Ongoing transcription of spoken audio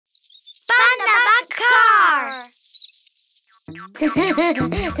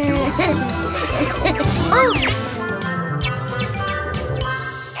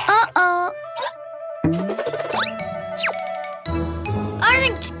Uh-oh.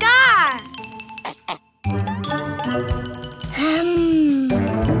 Orange car.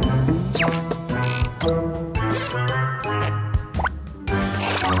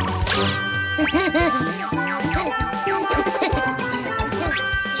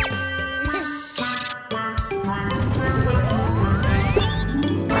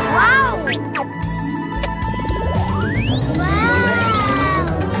 Wow!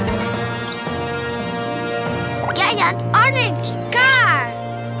 Giant orange car!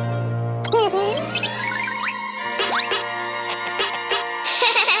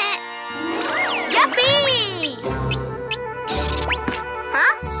 Yuppie!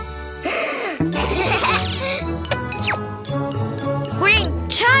 Huh? Green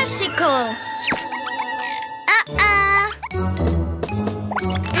tricycle!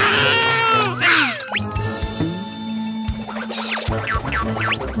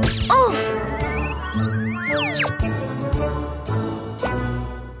 Oof!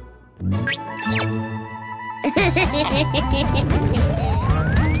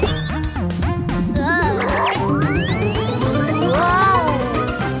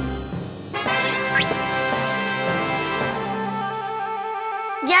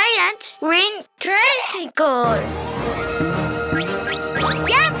 Giant green tricycle.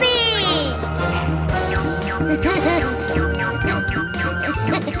 Yuppie!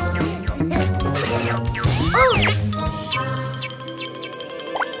 Oof!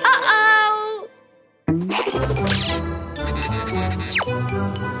 Uh-oh!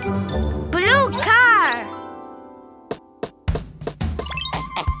 Blue car.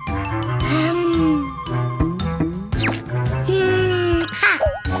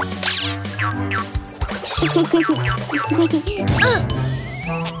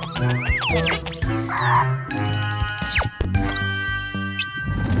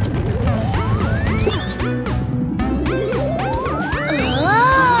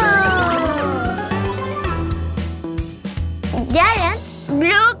 Giant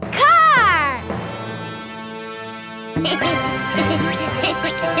blue car.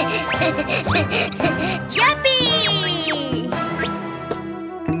 Yuppie!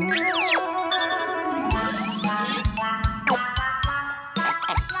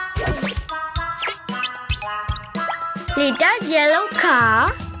 Little yellow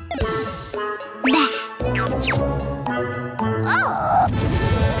car.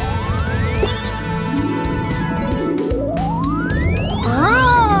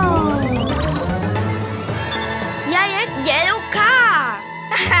 Giant yellow car.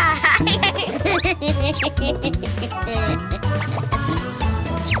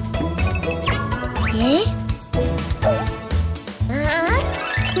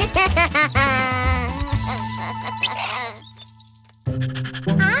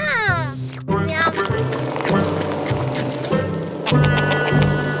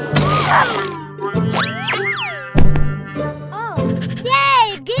 Yay,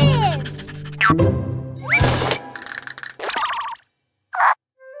 gift!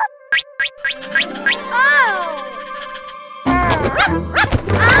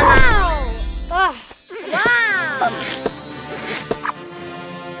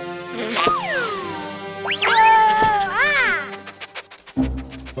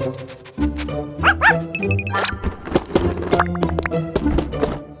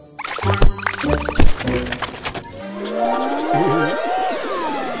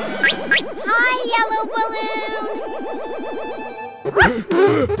 Hi, yellow balloon!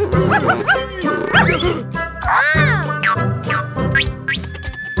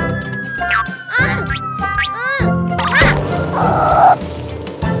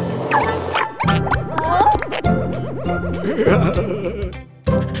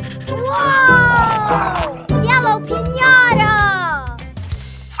 Whoa! Yellow piñata!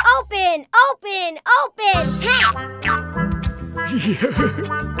 Open, open, open!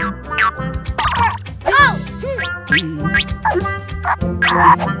 Oh!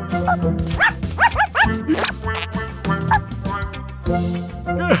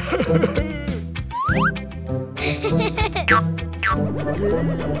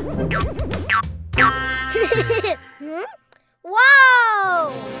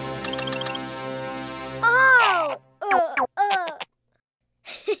 Wow! Oh!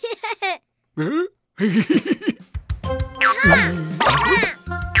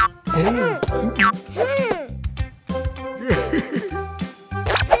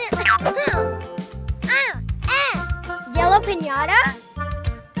 Yellow piñata?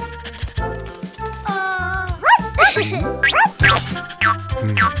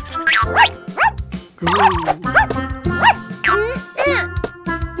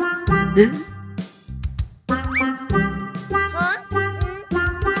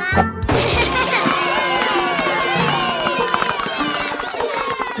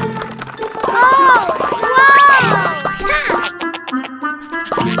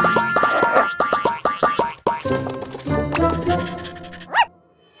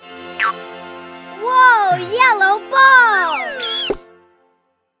 Whoa, yellow ball!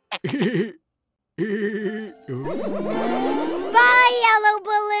 Bye, yellow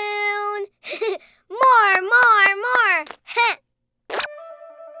balloon! More!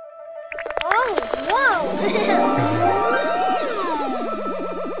 Oh, whoa!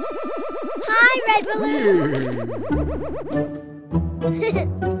 Hi, red balloon!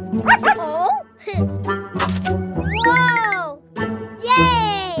 Oh! Whoa!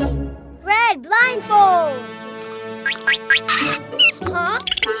 Yay! Red blindfold! Huh?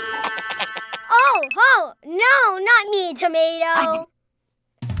 Oh, no, not me, tomato.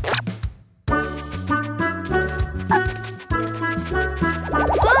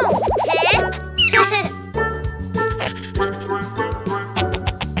 Oh, huh?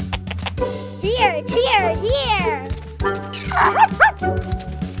 Here.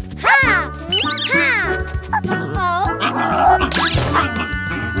 Ha! Oh.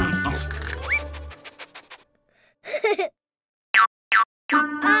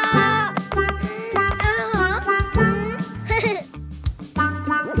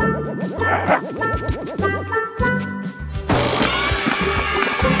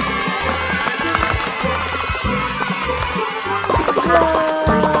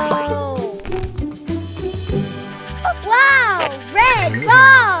 Wow, red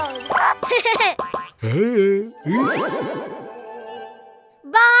ball!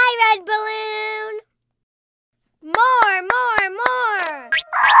 Bye, red balloon! More!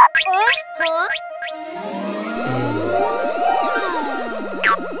 Huh?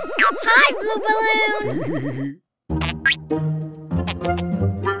 Hi, blue balloon!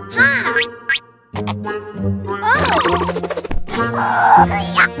 Ha! Oh!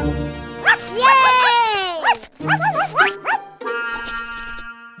 Yay!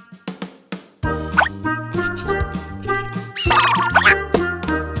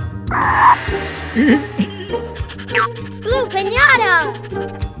 Blue pinata!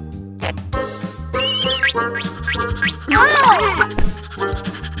 Oh!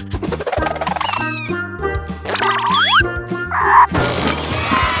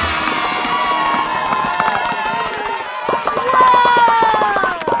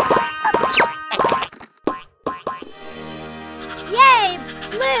 Yay!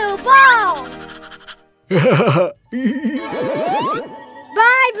 Blue balls!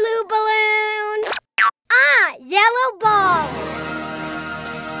 Bye, blue balloon! Yellow balls!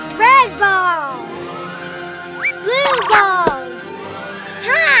 Red balls! Blue balls!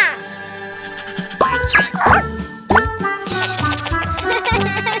 Ha!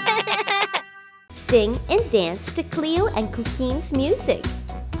 Sing and dance to Cleo and Cuquín's music.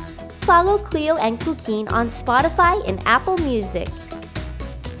 Follow Cleo and Cuquín on Spotify and Apple Music.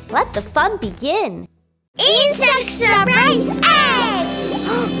 Let the fun begin! Insect surprise egg!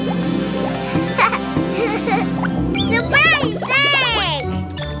 Surprise egg!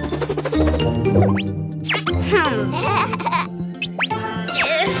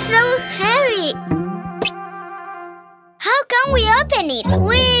 It's so heavy. How can we open it?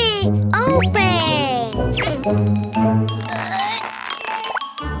 We open!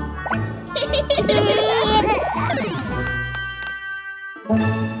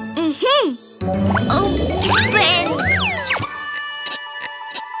 Open!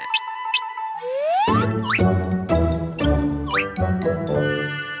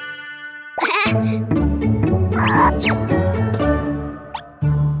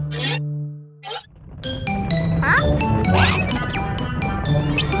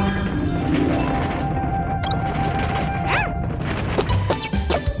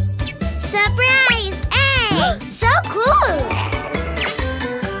 Surprise egg! So cool!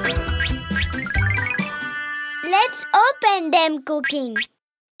 Let's open them, Cuquín.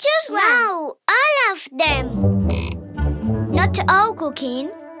 Choose one. No, all of them. Not all, Cuquín.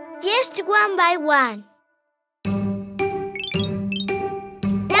 Just one by one.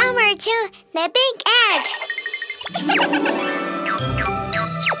 Number 2, the pink egg.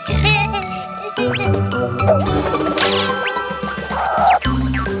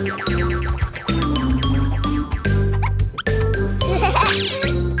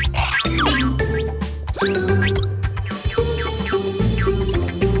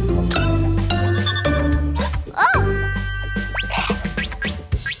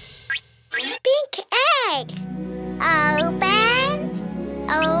 Pink egg.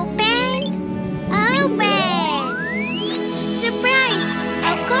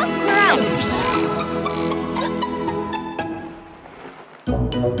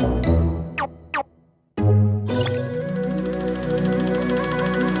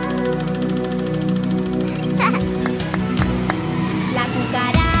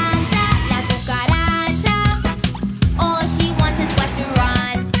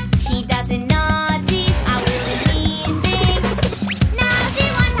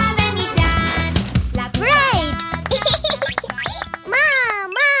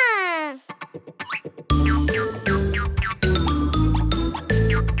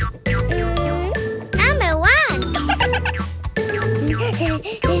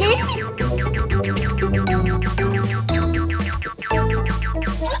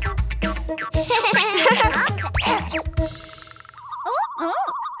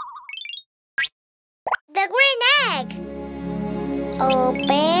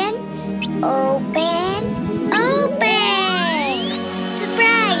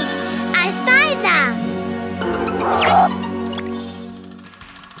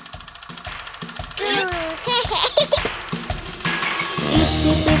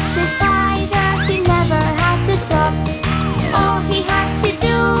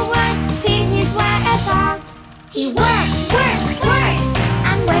 He worked, worked, worked.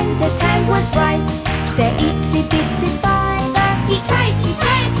 And when the time was right, the itsy bitsy spider, he cries, he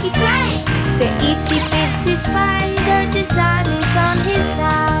cries, he cries. The itsy bitsy spider, the sun is on his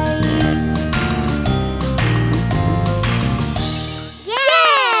side.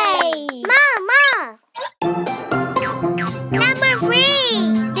 Yay! Mama! Number 3,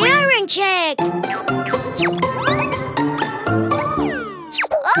 the orange egg.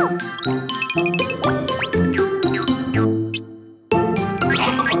 Oh!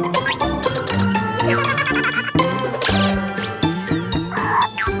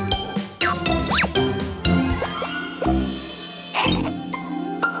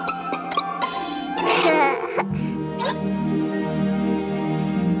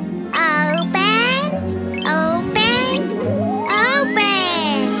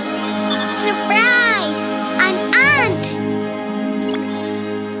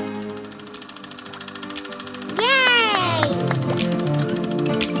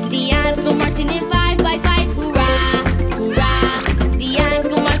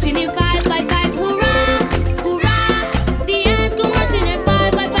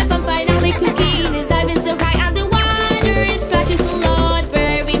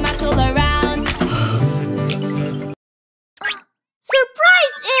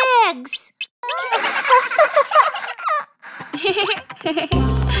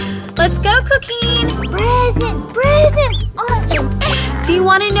 Let's go, Cuquín! Present! Present! Oh. Do you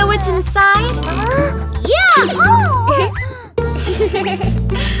want to know what's inside? Yeah! Oh.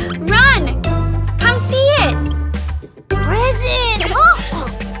 Run! Come see it! Present! Oh.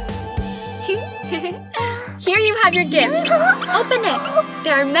 Here you have your gift. Open it.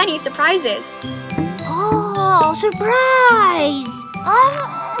 There are many surprises. Oh, surprise!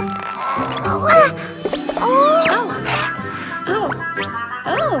 Oh. Oh. Oh. Oh.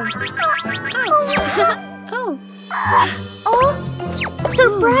 Oh. Oh.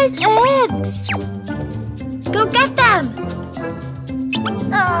 Surprise eggs! Go get them!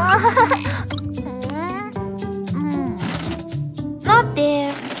 Not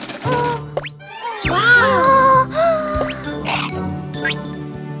there. Wow!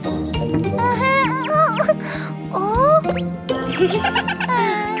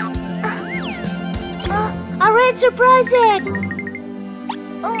 A red surprise egg!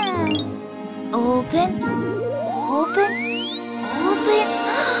 Open, open, open.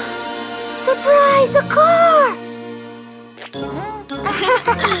 Surprise! A car!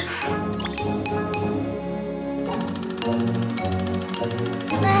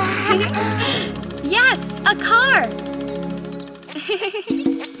 Yes, a car!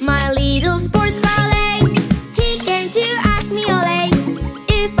 My little sports car Ole, he came to ask me Ole,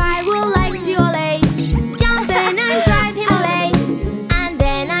 if I would like to Ole, jump in and drive him Ole. And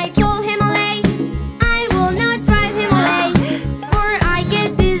then I told him Ole, I will not drive him Ole, for I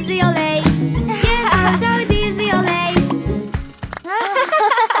get dizzy Ole. Yes, I'm so dizzy Ole.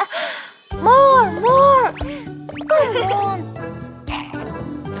 More, more! Come on!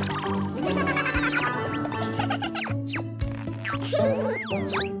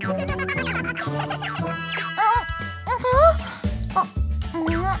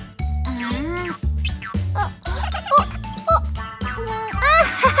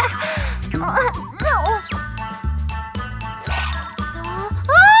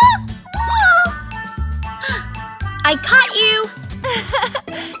 I caught you!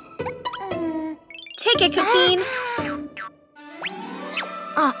 Take it, Cuquín.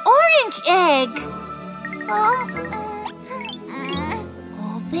 Orange egg.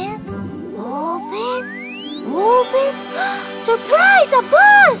 Open, open, open. Surprise! A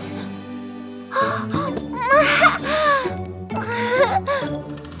bus!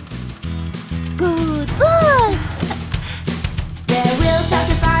 Good bus. The wheels of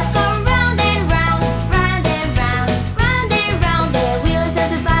the bus go round and round, round and round, round and round. The wheels of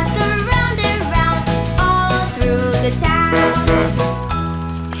the bus go round and round, all through the town.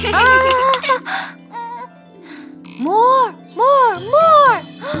 More, more, more.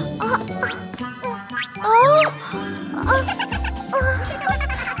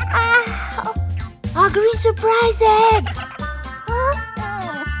 A green surprise egg.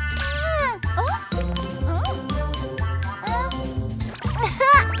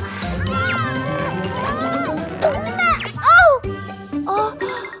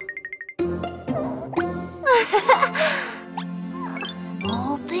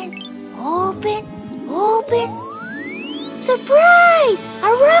 Open, open, open. Surprise! A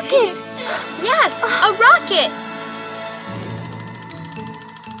rocket! Yes, a rocket!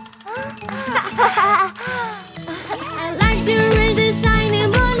 I like to raise the shining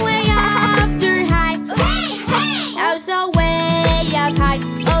moon way up after high. Hey, hey!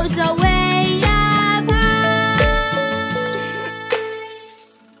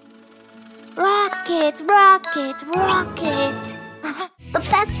 Rocket, rocket. The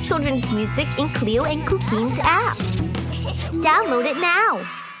best children's music in Cleo and Cuquín's app. Download it now.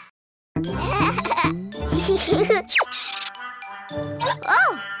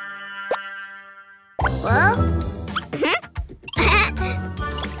 Oh! Well?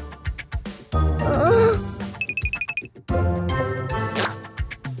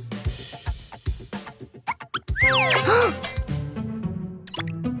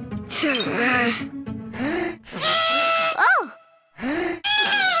 Oh!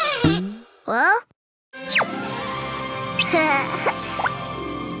 Well?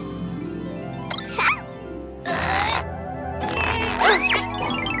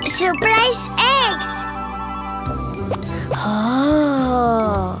 Surprise eggs!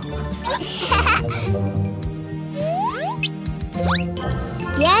 Oh!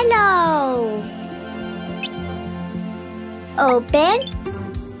 Yellow! Open.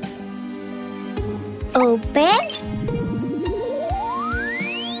 Open.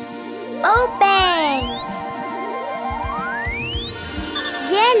 Open.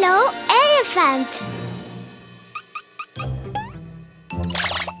 Yellow elephant.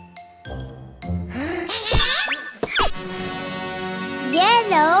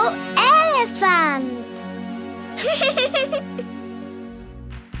 Yellow elephant.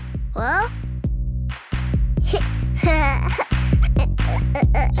 Well?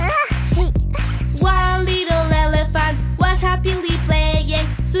 One little elephant was happily playing,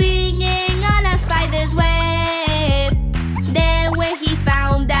 swinging on a spider's web. Then when he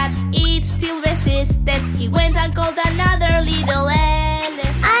found that it still resisted, he went and called another little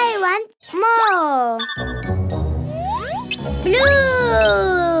elephant. I want more. Blue.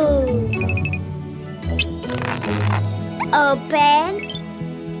 Open.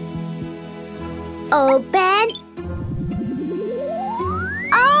 Open.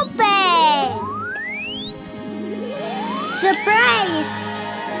 Open. Surprise!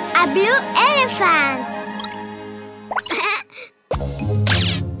 A blue elephant.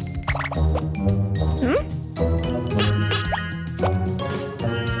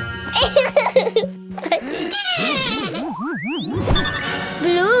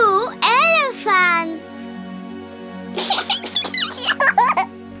 Blue elephant.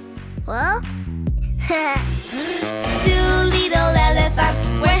 Well? Two little elephants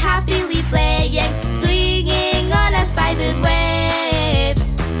were happily playing, swinging on a spider's web.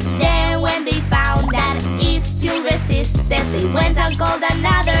 Then when they found that it still resisted, they went and called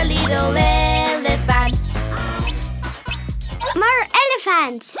another little elephant. More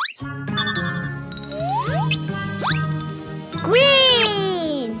elephants.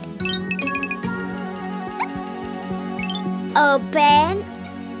 Green. Open.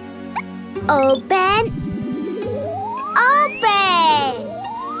 Open. Open.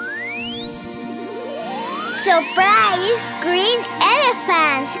 Surprise! Green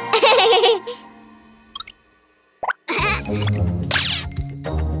elephant.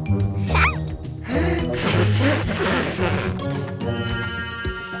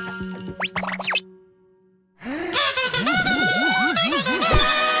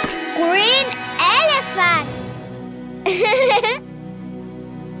 Green elephant.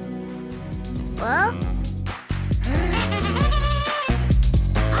 Well?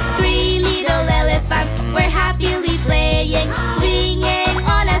 Three little elephants were happily playing, swinging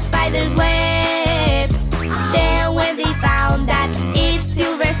on a spider's web. Then when they found that it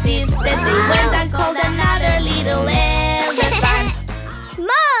still resisted, they went and called another little elephant.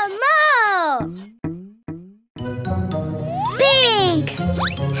 More. Pink.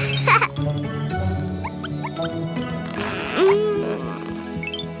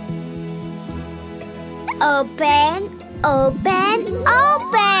 Open. Open.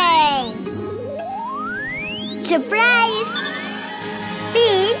 Open. Surprise!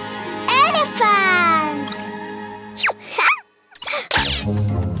 Pink elephant.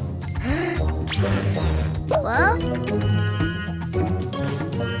 Well?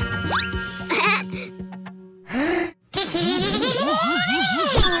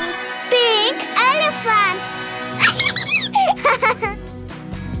 Pink elephant.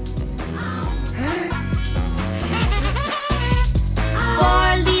 Four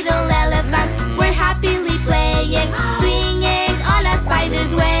little elephants were happily playing, swinging on a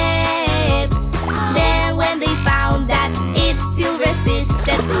spider's web. Then when they found that it still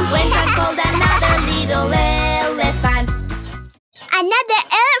resisted, they went and called another little elephant. Another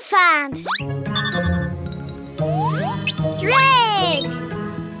elephant. Red.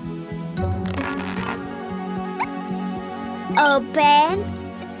 Open.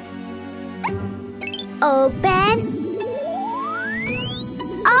 Open.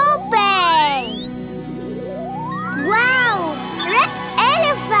 Open.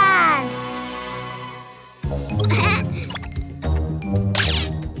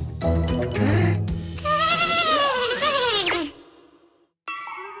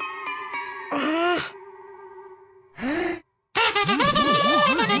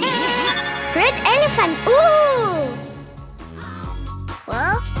 Red elephant. Ooh!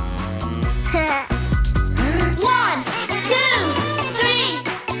 Well? 1, 2, 3,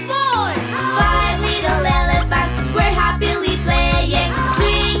 4. 5 little elephants were happily playing,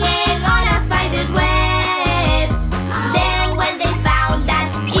 swinging on a spider's web. Then when they found that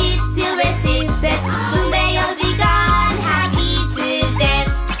it still resisted, soon they all began happy to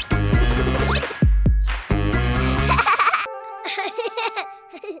dance.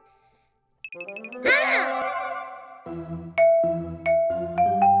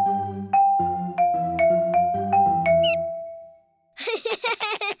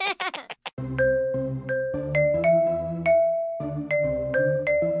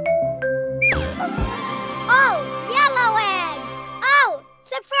 Oh, yellow egg! Oh,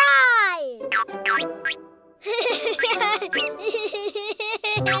 surprise!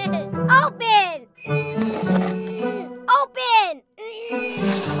 Open! Open!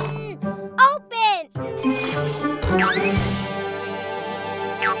 Open!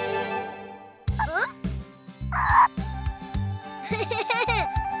 Huh?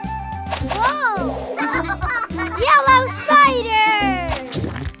 Whoa! Yellow spider!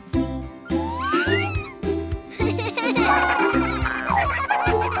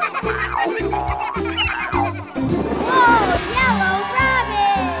 Whoa, yellow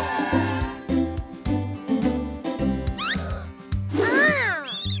rabbit!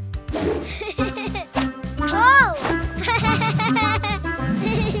 Oh!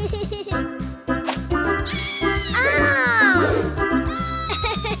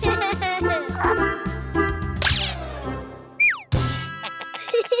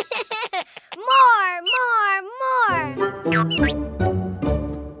 More!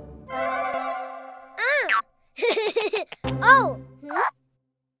 Oh! Oh!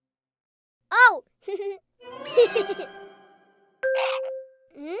 Oh!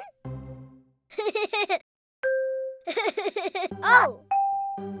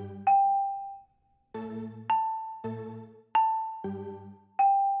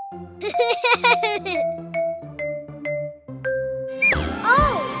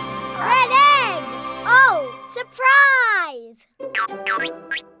 Oh! Red egg! Oh! Surprise!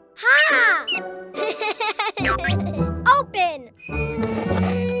 Ha! Open!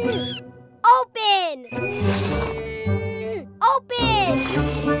 Open! Open!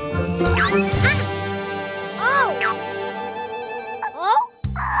 Oh! Oh!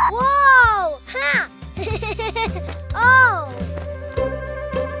 Whoa! Ha! Oh!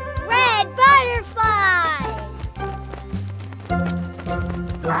 Red butterflies!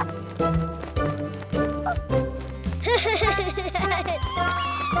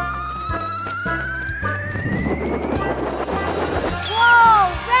 Whoa!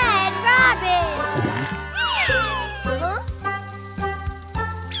 Red rabbit!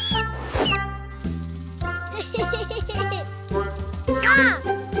 Huh?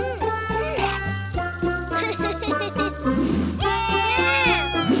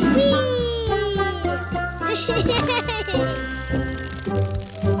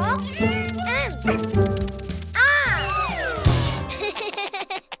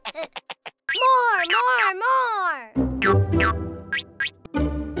 More!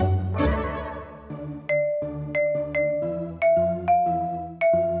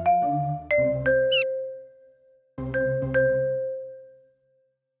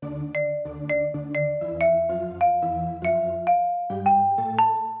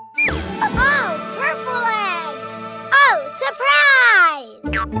 Oh, purple egg! Oh, surprise!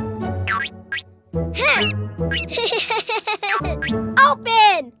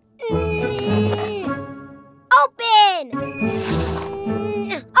 Open! Open!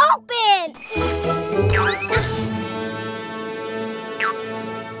 Open!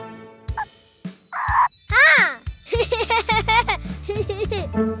 Ha!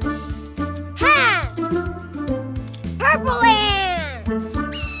 Ha! Purple ant!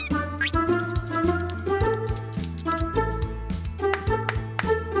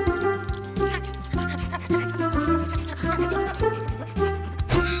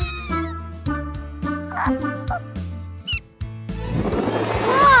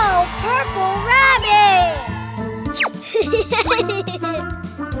 Whoa! Purple rabbit!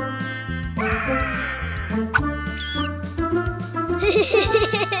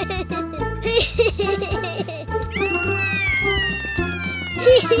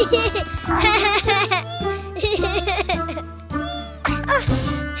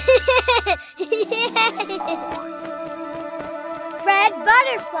 Red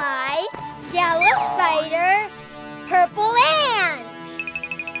butterfly, yellow spider, purple ant.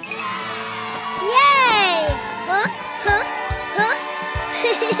 Yay! Huh? Huh? Huh?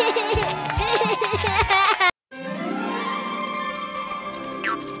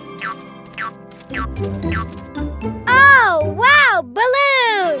 Oh, wow,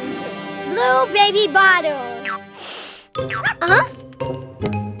 balloons! Blue baby bottle. Huh?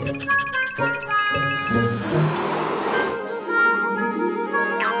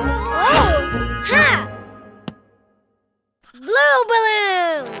 Oh, ha! Blue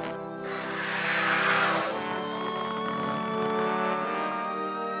balloon.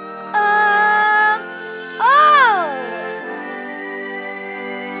 Oh!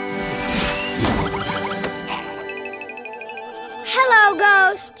 Hello,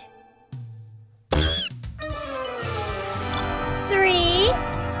 ghost. 3,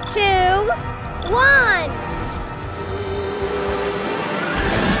 2, 1.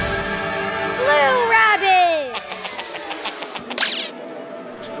 Blue rabbit.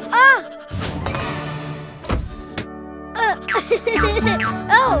 Ah.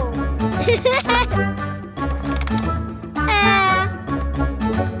 Oh.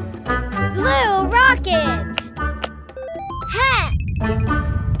 Blue rocket. Ha.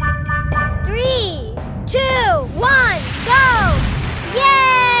 3, 2, 1, go!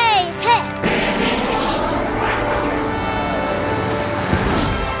 Yay! Hey!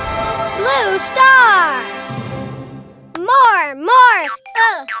 Blue star! More!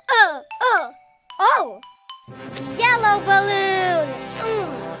 Oh! Yellow balloon!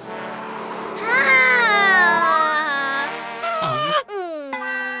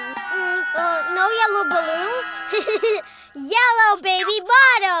 No yellow balloon? Yellow baby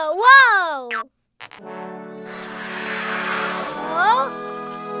bottle! Whoa!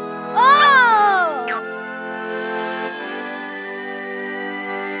 Oh!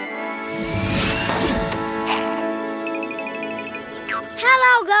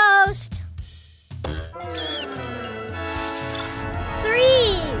 Hello, ghost. 3,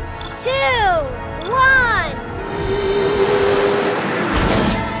 2, 1.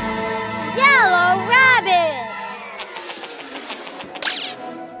 Yellow rabbit.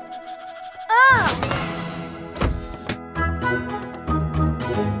 Oh.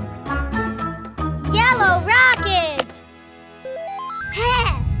 Yellow rocket.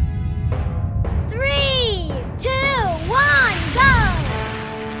 3, 2, 1, go!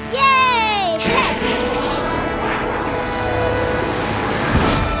 Yay!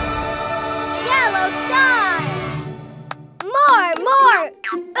 Yellow star. More!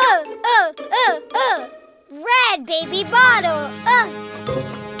 Red baby bottle. Ow!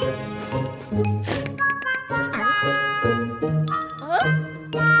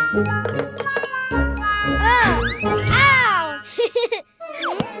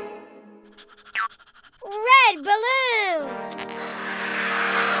 Red balloon.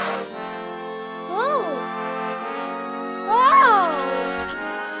 Whoa! Oh!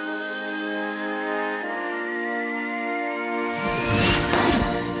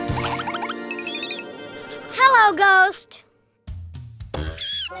 Hello, ghost.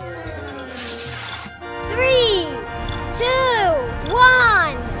 3, 2,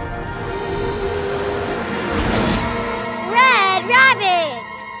 1. Red rabbit.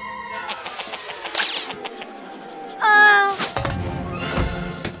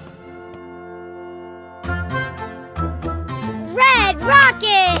 Red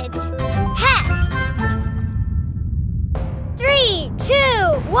rocket. Ha! 3, 2,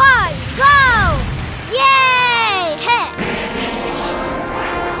 1, go! Yay! Ha!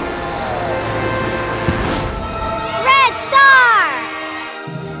 Red star.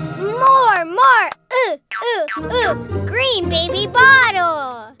 More. Green baby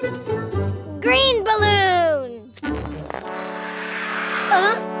bottle. Green balloon.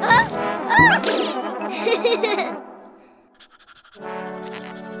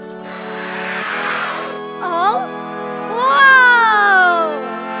 Oh! Whoa!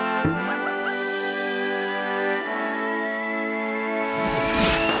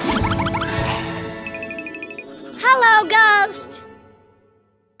 Hello, ghost.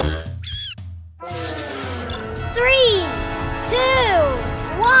 3, 2,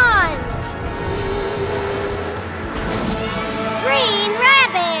 1. Green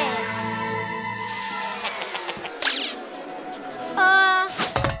rabbit.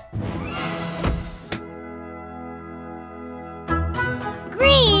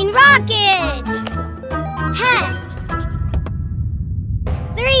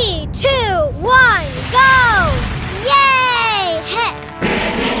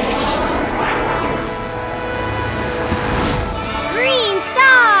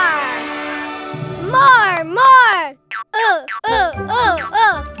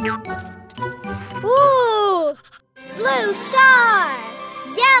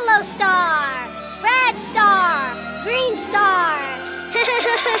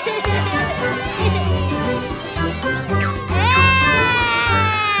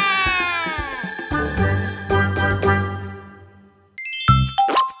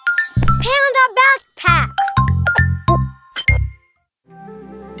 Panda backpack.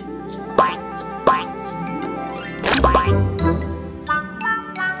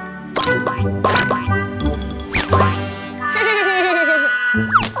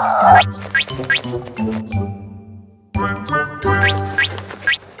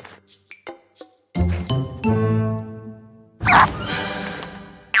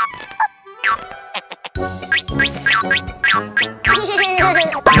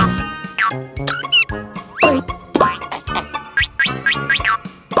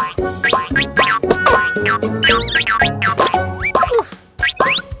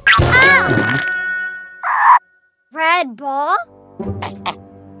 Red ball?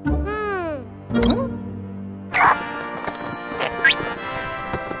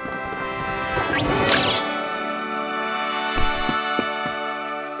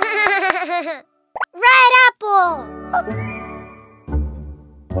 Red apple!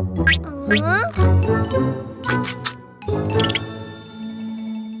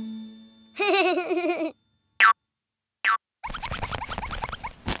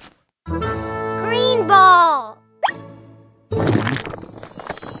 Green ball!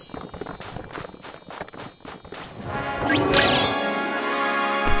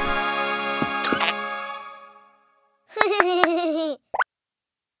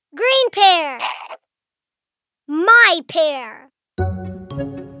 Green pear! My pear!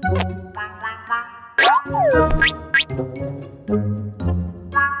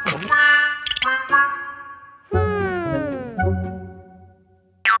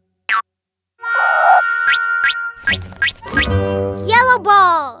 Yellow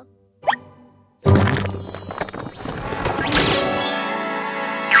ball!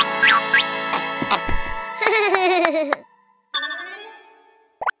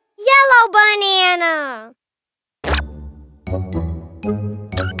 Yellow banana!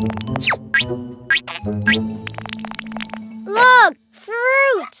 Look,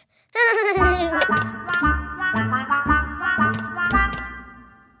 fruit!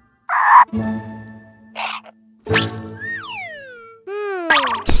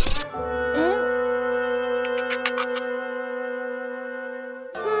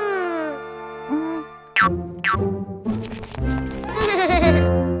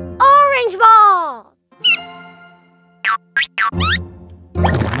 Orange ball!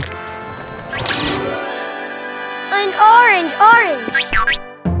 An orange.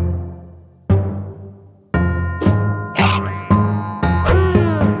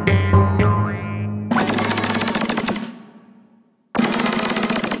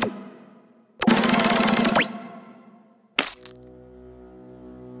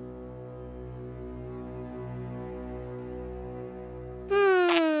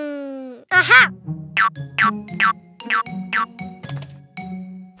 Aha!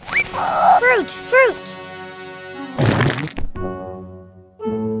 Fruit! Fruit!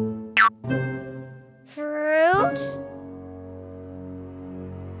 Fruit!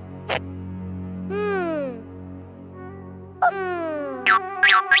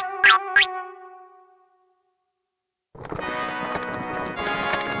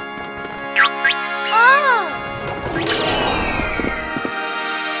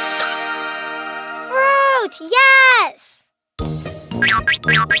 Yes!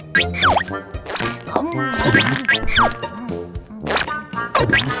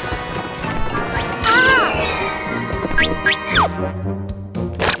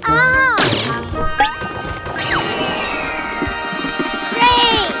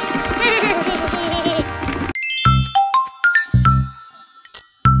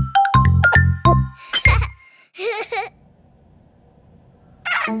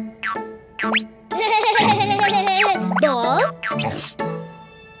 Ball.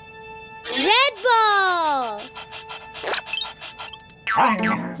 Red ball.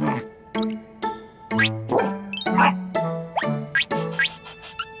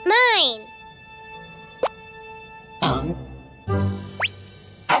 Mine.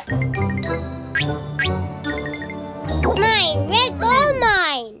 Mine. Red ball,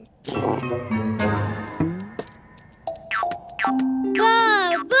 mine.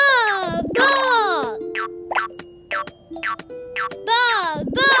 Ball, ball, ball. Ball,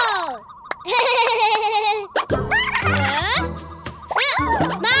 ball.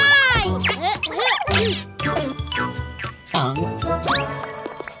 Mine.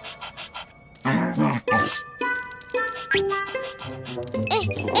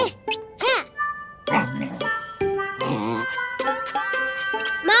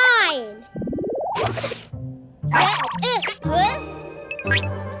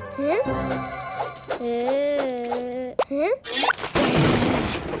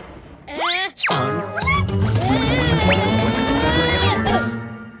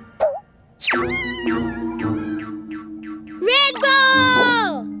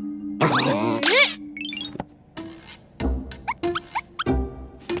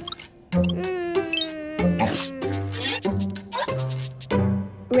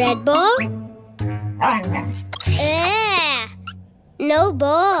 Red ball? No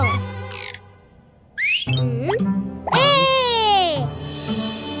ball. Hey!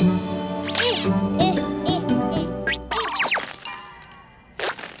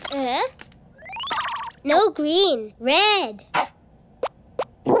 No green, red.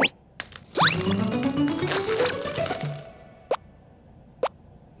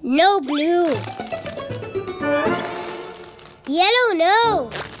 No blue. Yellow, no.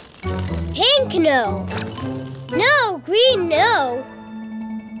 Pink, no. No, green, no.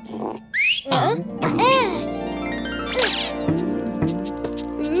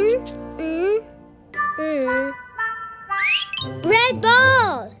 Red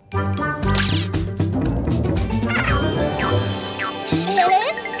ball.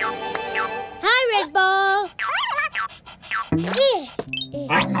 Hi, red ball.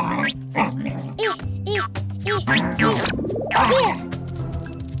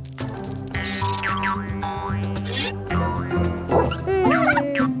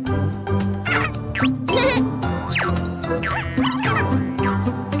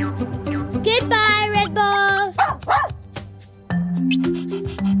 Goodbye, red ball.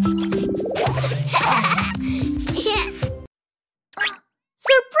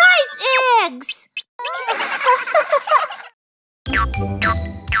 Surprise eggs!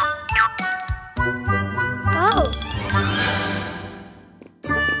 Oh.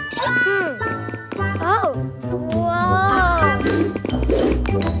 Oh. Whoa.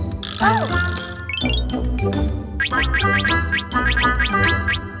 Oh.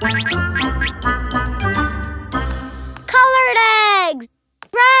 Colored eggs.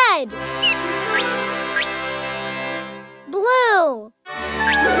 Red. Blue.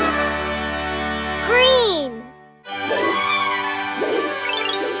 Green.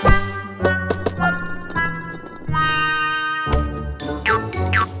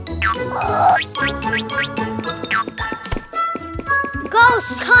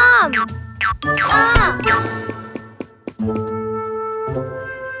 Ghost, come! Ah!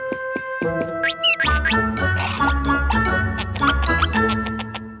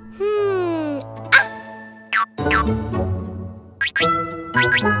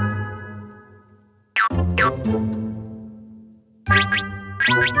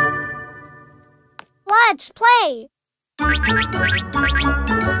 Let's play.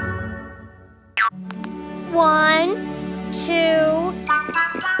 1, 2,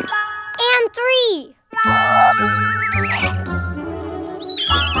 and 3.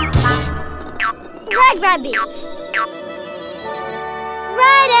 Red rabbit.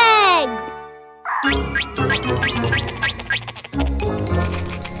 Red egg.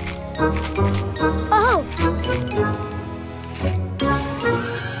 Oh.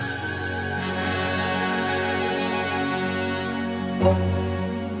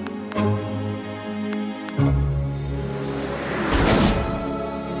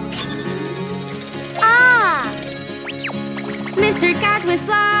 Mr. Cat was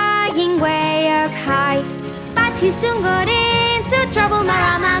flying way up high, but he soon got into trouble.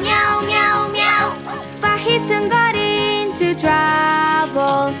 Marama, meow, meow, meow. But he soon got into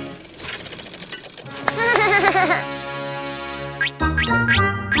trouble.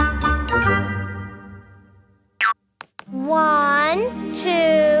 One,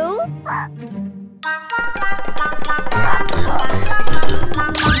 two.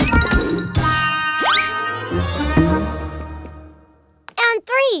 And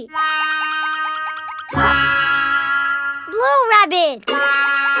 3. Blue rabbit.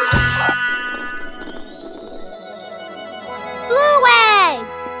 Blue egg.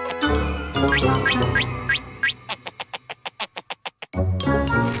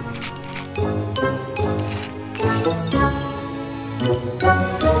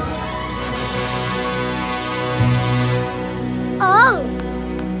 Oh.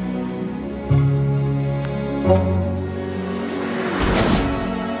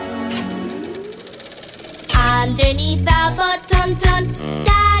 Underneath the button,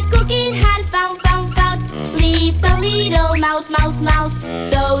 that Cuquín had found. Leave the little mouse.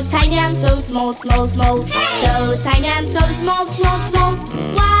 So tiny and so small. So tiny and so small. Was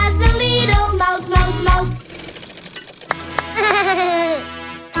the little mouse.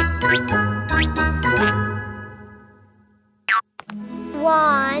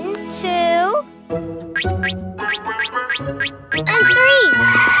 1, 2, and 3.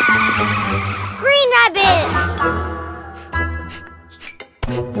 Green rabbit.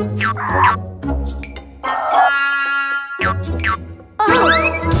 Oh.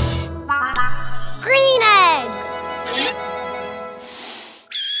 Green egg.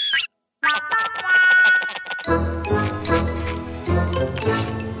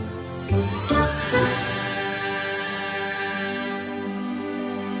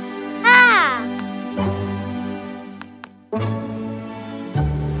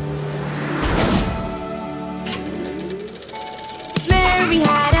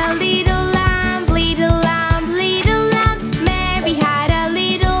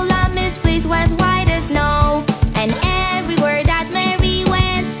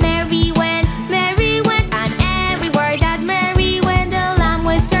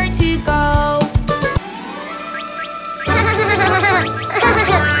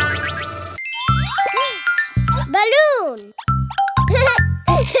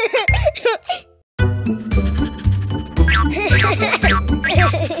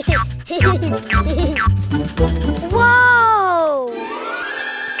 Whoa!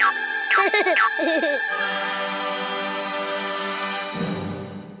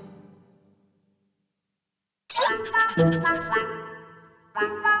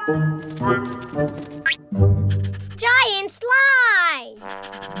 Giant slide!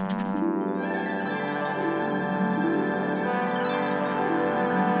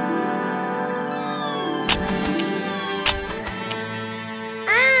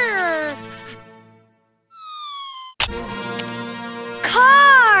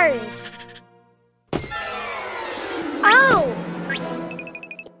 Cars! Oh!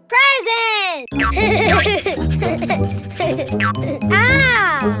 Present!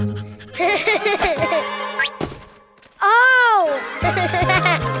 Ah! Oh!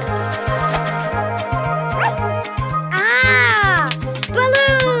 Ah!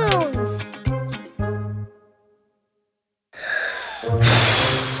 Balloons!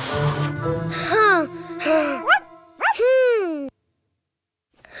 Huh. Hmm.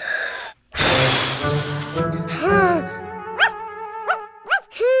 Huh.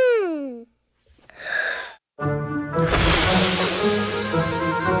 Hmm.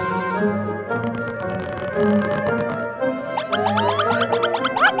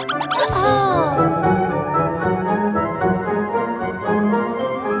 Oh.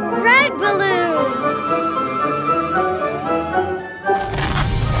 Red balloon.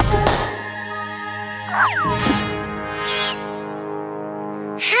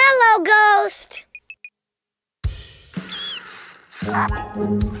 Hello, ghost.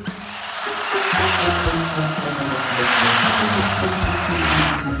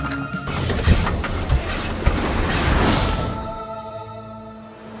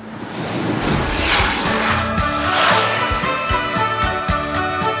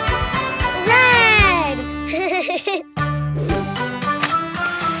 Red.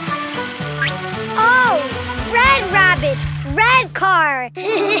 Oh, red rabbit, red car.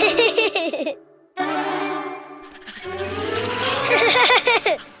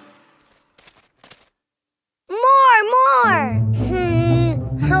 More.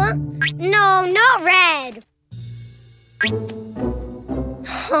 Huh? No, not red.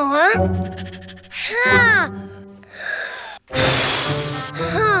 Huh? Ha.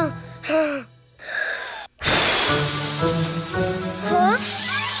 Huh. Huh?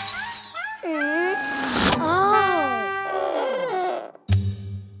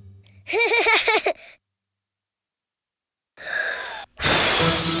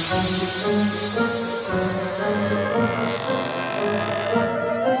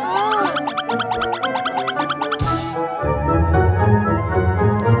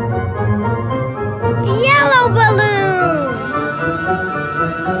 Yellow balloon.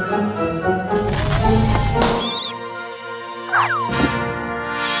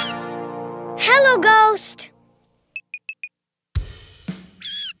 Hello, ghost.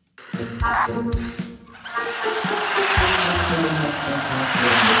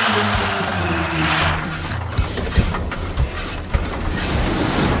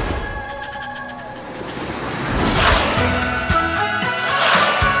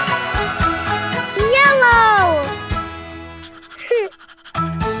 Yellow.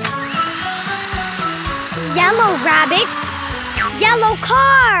 Yellow rabbit. Yellow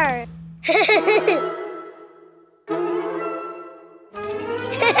car.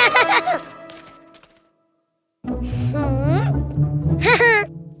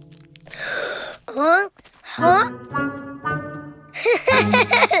 Huh? Huh?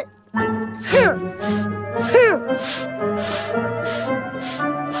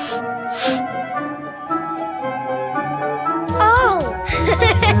 Oh!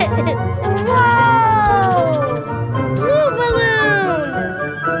 Whoa! Blue balloon!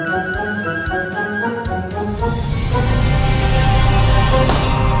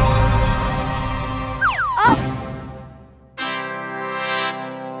 Oh!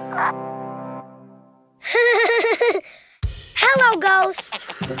 Hello, ghost.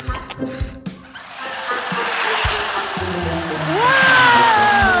 Whoa!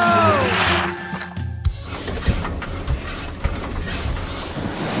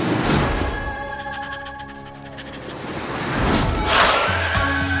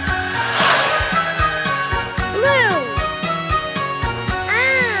 Blue.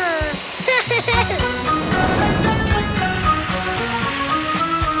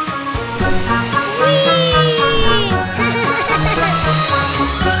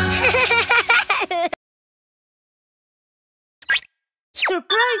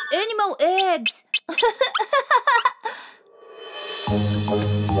 Surprise animal eggs! Hello,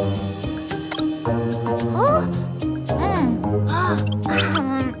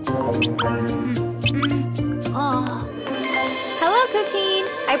 Cuquín.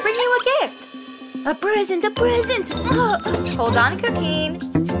 I bring you a gift. A present, a present! Hold on, Cuquín.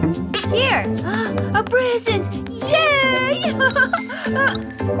 Here. A present! Yay!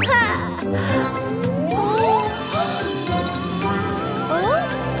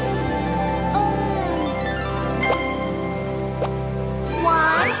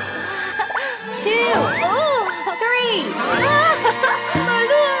 One, two, three.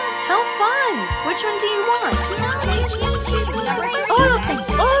 How fun! Which one do you want? All of them!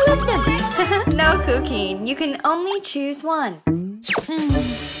 All of them! No, Cuquín. You can only choose one.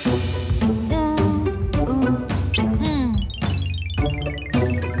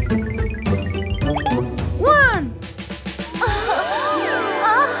 One!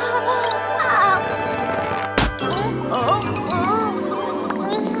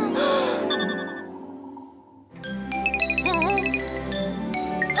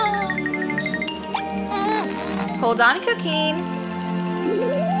 Hold on, Cuquín.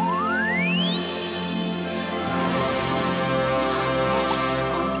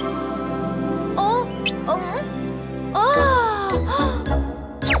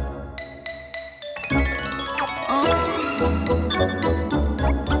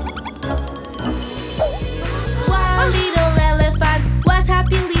 One little elephant was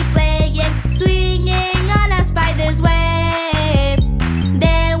happily playing, swinging on a spider's web.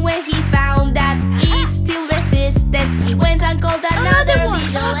 Then when he found that it still resisted, he went and called another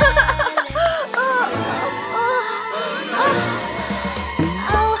little elephant.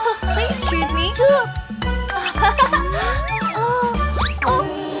 Please choose me.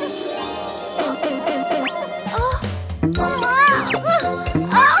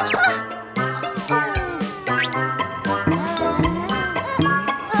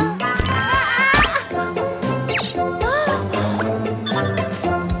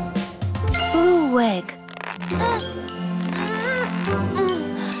 Blue egg.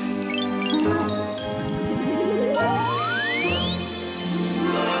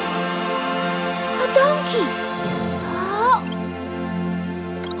 A donkey.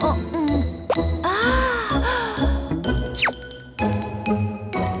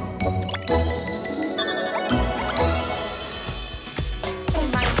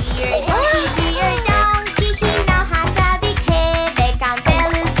 My dear donkey, he now has a big head. They can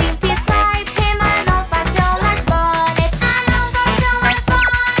balance if he stripes him an old-fashioned large bonnet. An old-fashioned large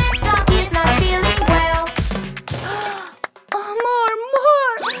bonnet. Donkey's not feeling well.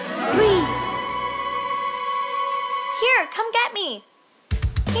 More! 3. Here, come get me.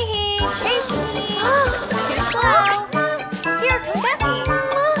 Hee hee, chase me. Too slow. Here, come get me.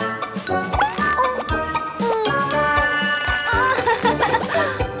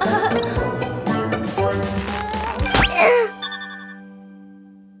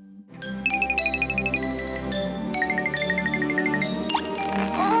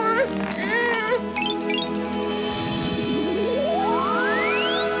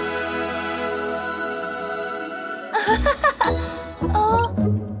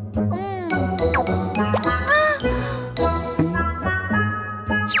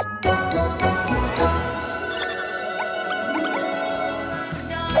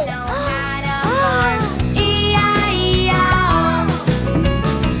 Don't know how to farm. E-I-E-I-O.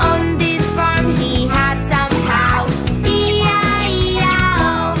 On this farm he has some cows.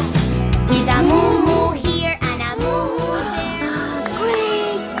 E-I-E-I-O. With a moo-moo here and a moo-moo there.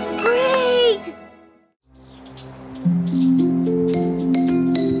 Great!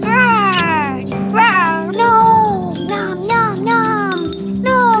 No! Nom, nom, nom!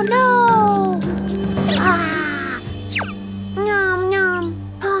 No! Nom, nom!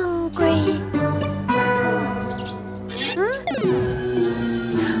 Hungry!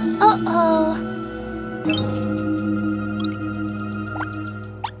 Uh-oh!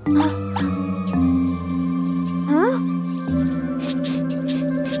 Huh?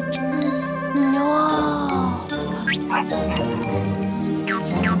 No!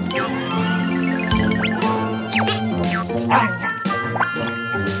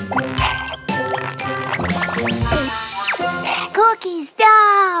 Cookies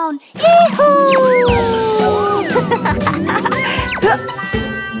down! Yee-hoo! Yoo-hoo!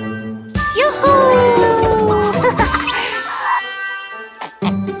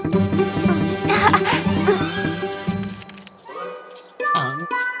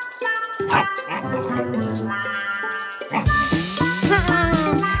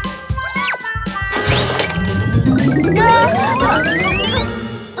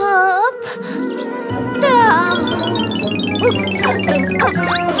 Up, down. It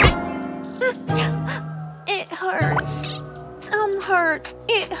hurts. I'm hurt.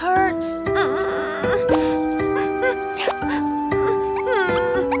 It hurts.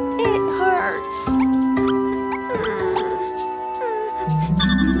 It hurts.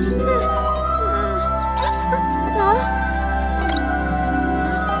 Huh?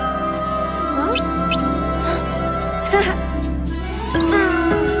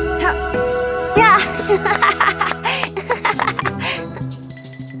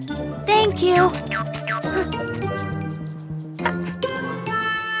 Thank you.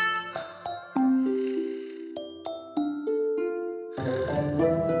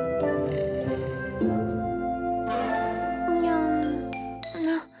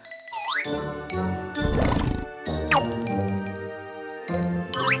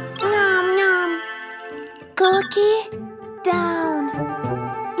 Nom nom. Cookie down.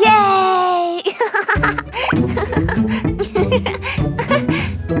 Yay!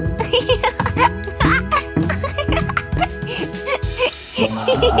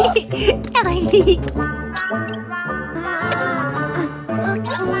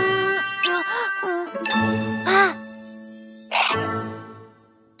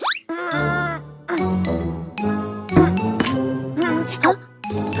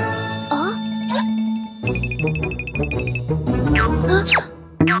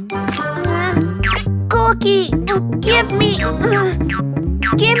 Cookie, give me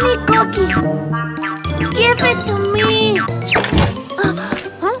cookie. Give it to me.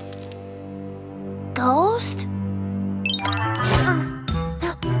 Huh? Ghost?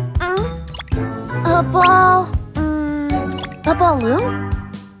 A ball? A balloon?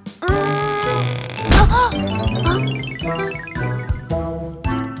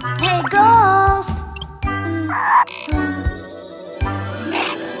 Hey, Ghost!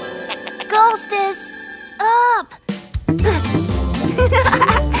 Ghost is up!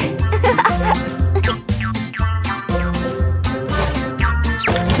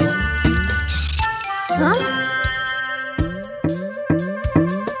 Huh?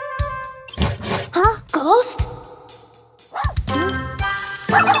 Huh? Ghost?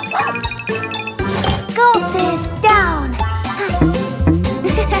 Ghost is down!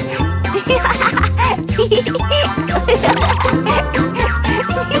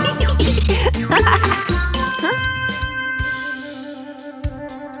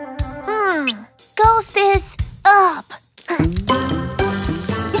 Ghost is up!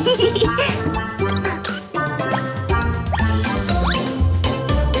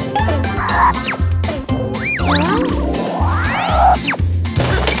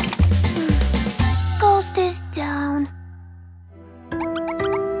 Ghost is down.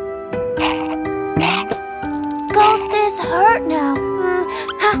 Ghost is hurt now.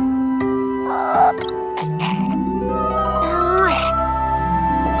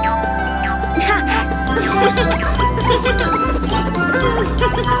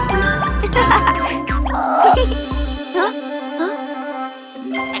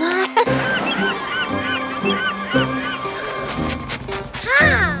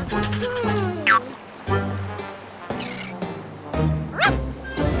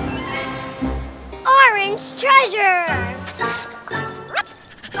 Orange treasure!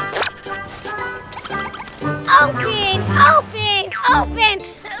 Open! Open! Open!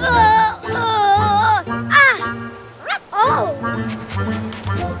 Oh! Huh? Oh!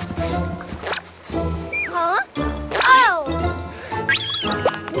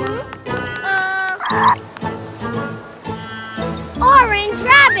 Orange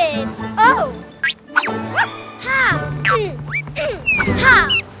rabbit! Oh! Ha! Ha!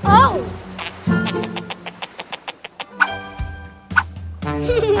 Oh!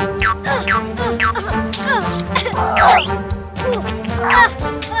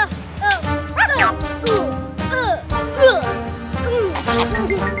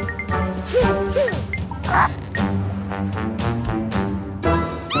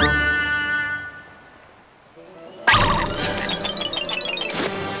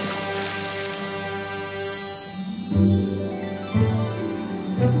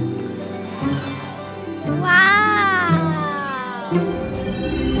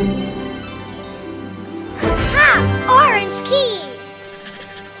 Orange key!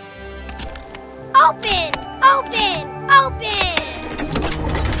 Open! Open! Open!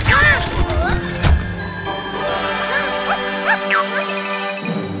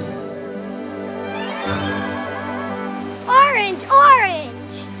 Orange!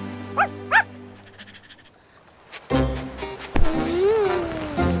 Orange!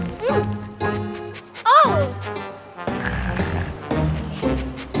 Oh! Oh!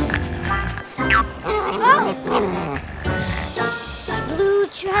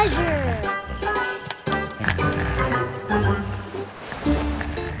 treasure.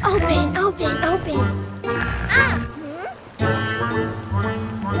 Open, open, open. Ah!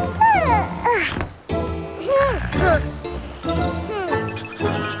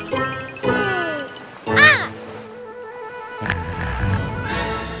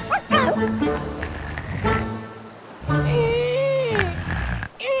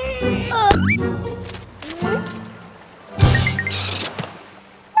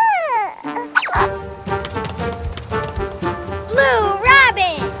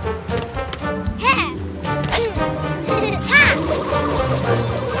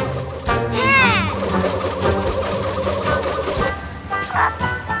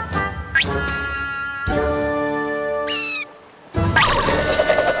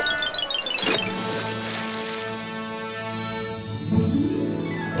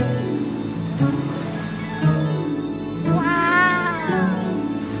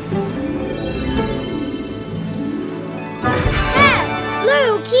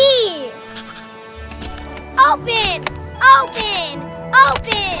 Open! Open!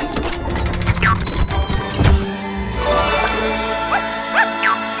 Open!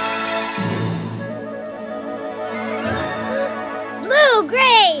 Blue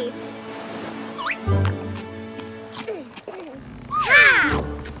grapes! Ha!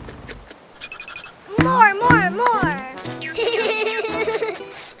 More, more, more!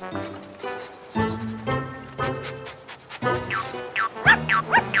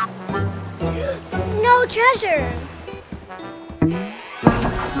 No treasure!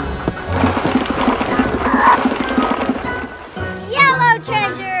 Yellow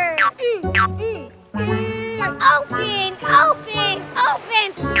treasure! Open! Open! Open!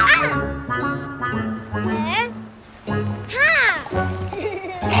 Ha!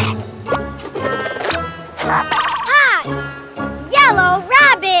 Ha! Yellow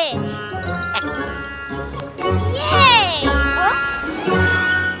rabbit! Yay!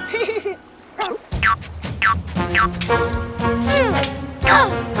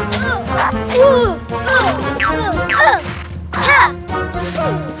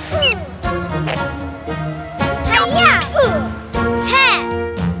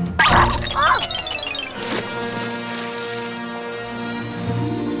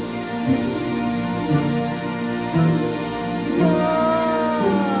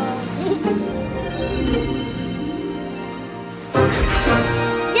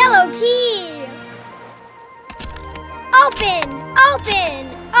 Yellow key! Open! Open!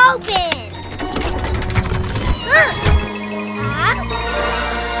 Open!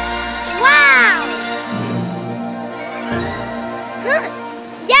 Wow!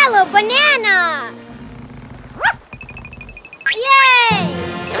 Yellow banana! Yay!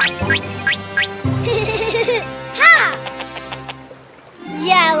 Ha!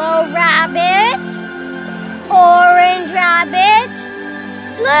 Yellow rabbit! Orange rabbit!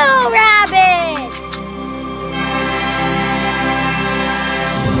 Blue rabbit!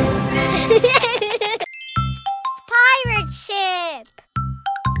 Pirate ship!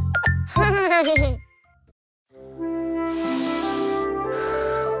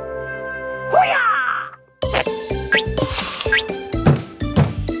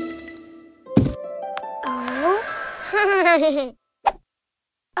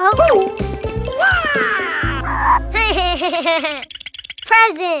 Oh!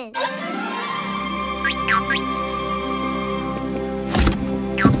 Present!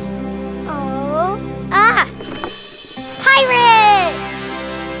 Oh! Ah! Pirates!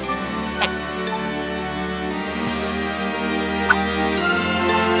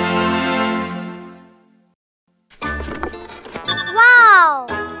 Wow!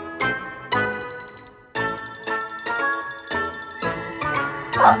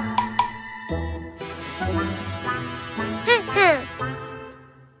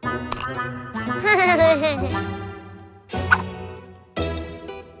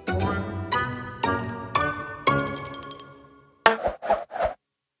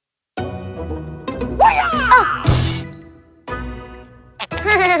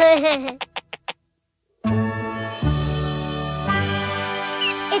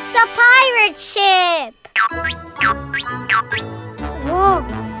 It's a pirate ship! Whoa!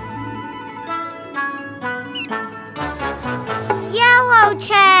 Yellow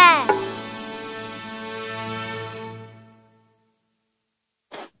chest!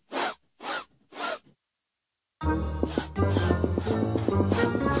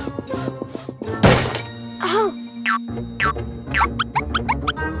 Oh!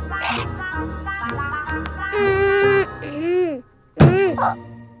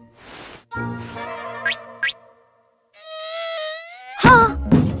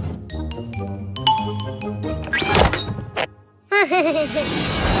 Huh?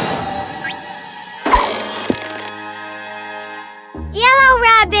 Yellow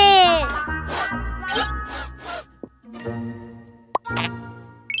rabbit!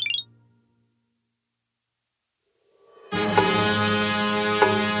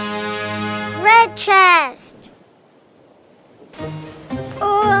 Red chest!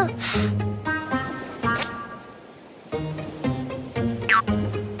 Oh.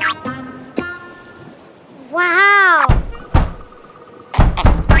 Wow!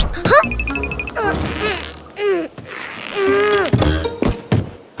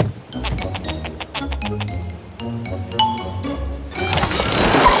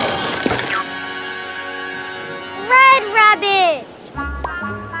 Red rabbit!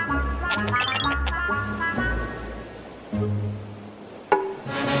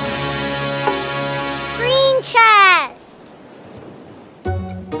 Green chest!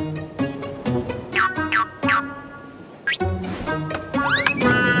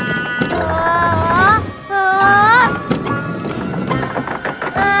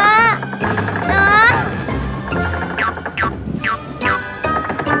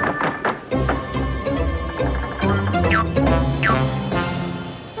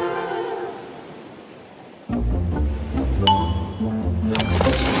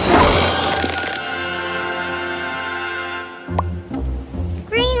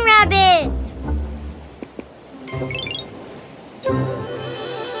 Green rabbit!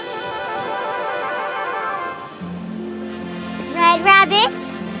 Red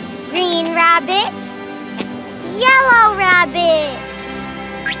rabbit, green rabbit, yellow rabbit.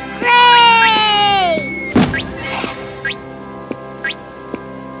 Great!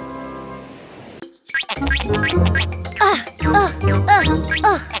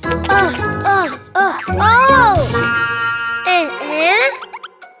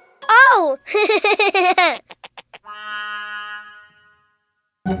 Oh!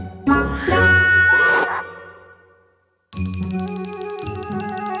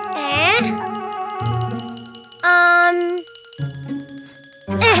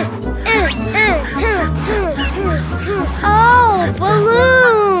 Oh,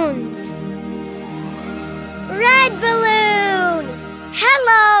 balloons! Red balloon!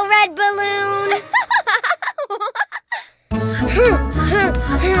 Hello, red balloon!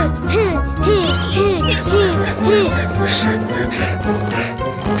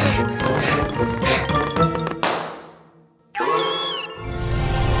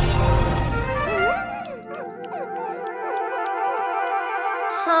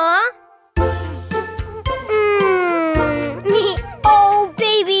 Huh? Oh,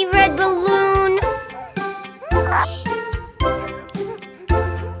 baby red balloon.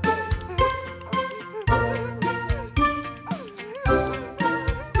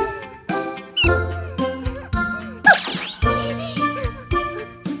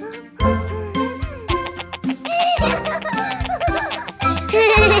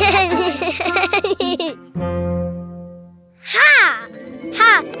 Ha!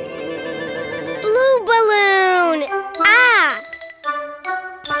 Ha! Blue balloon! Ah!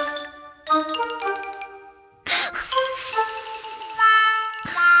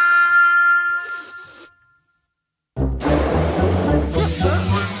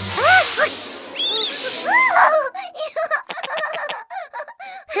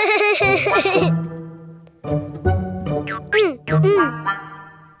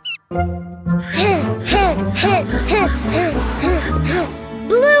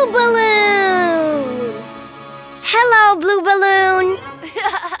 Blue balloon! Hello, blue balloon!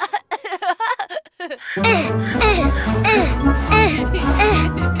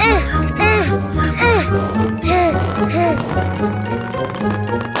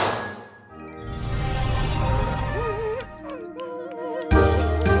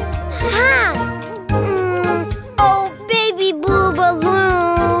 Ha! Oh, baby blue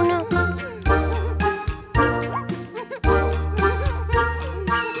balloon!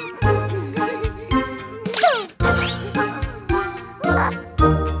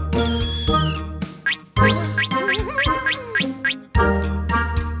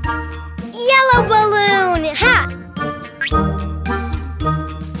 Yellow balloon! Ha!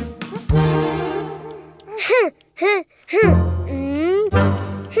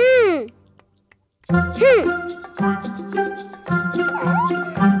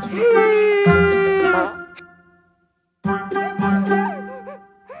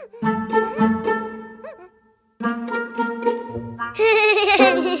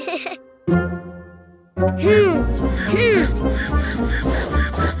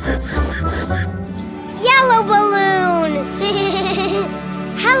 Yellow balloon!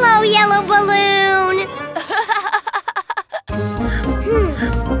 Hello, yellow balloon!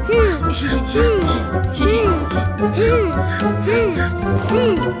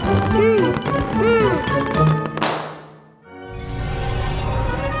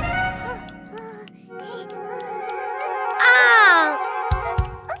 Ah!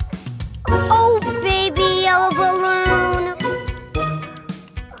 Oh, baby yellow balloon.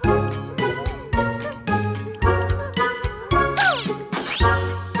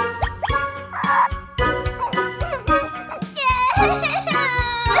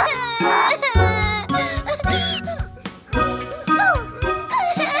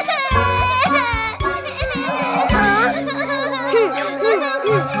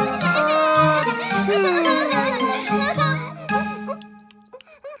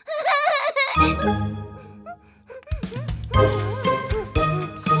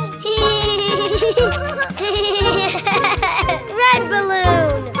 Red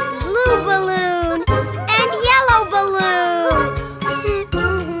balloon, blue balloon, and yellow balloon.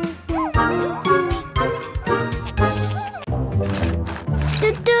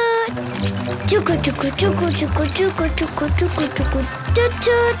 Toot toot. Chuku chuku chuku chuku chuku chuku chuku chuku. Toot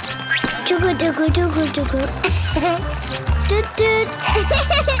toot. Chuku chuku chuku chuku. Toot toot.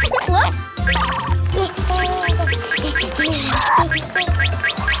 What?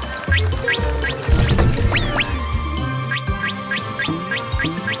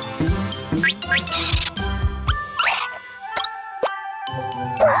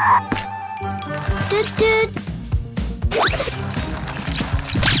 Toot toot.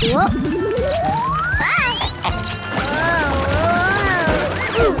 Whoa.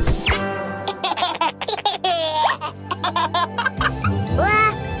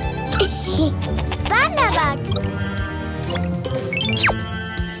 Panda Bag.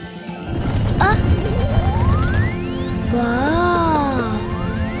 Wow.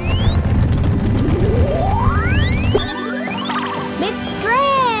 Big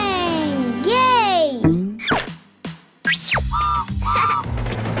brain. Yay.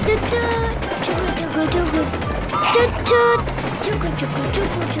 Toot toot. Chuku chuku chuku. Toot toot. Chuku chuku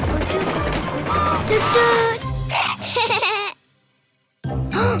chuku chuku chuku chuku. Toot toot.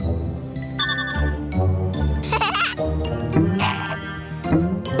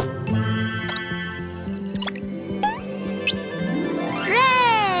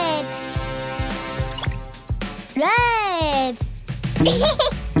 Red. Red.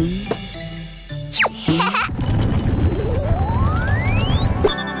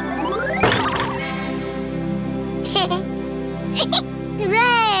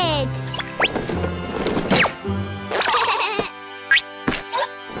 Red.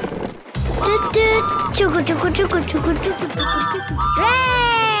 Toot toot. Chuku chuku chuku chuku chuku chuku.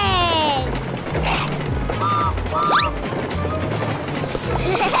 Red.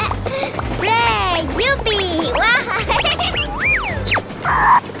 Red. Yippee. Wow.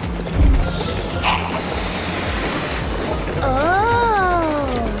 Oh.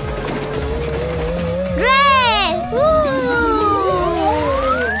 Red. Woo.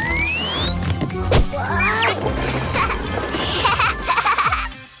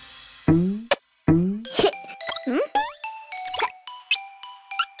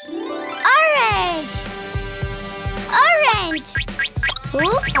 Orange. Orange.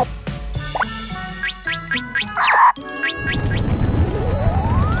 Ooh.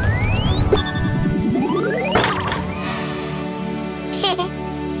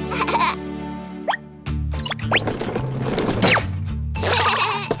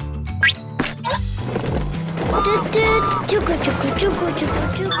 Toot toot. Chuku chuku chuku chuku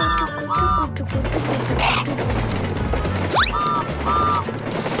chuku chuku chuku chuku chuku.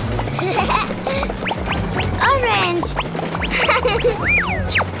 Orange.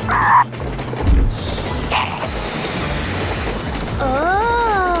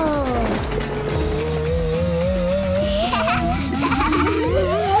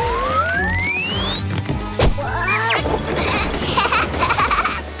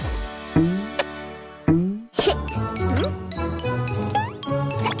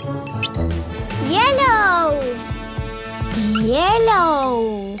 Yellow.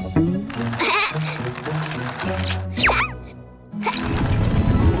 Yellow.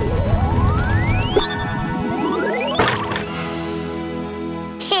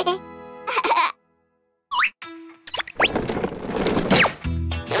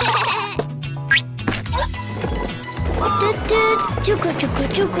 Chuku chuku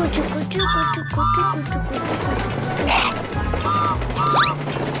chuku chuku chuku chuku chuku chuku chuku.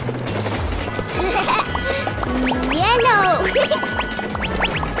 Yellow.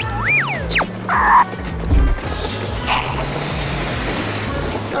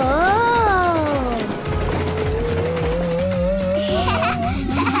 Oh.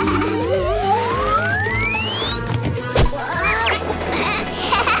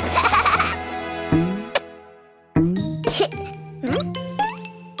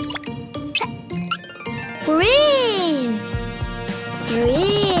 Green.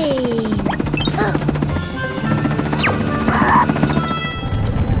 Green.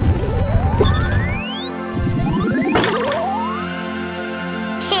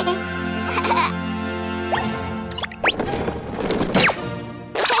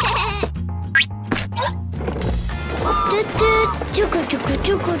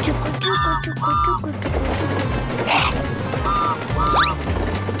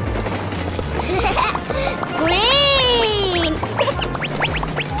 Green.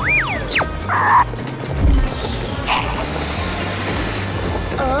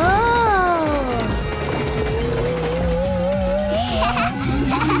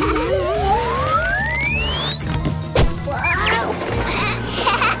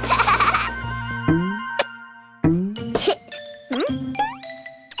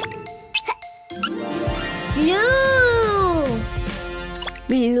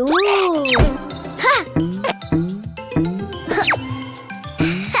 Blue. Ha!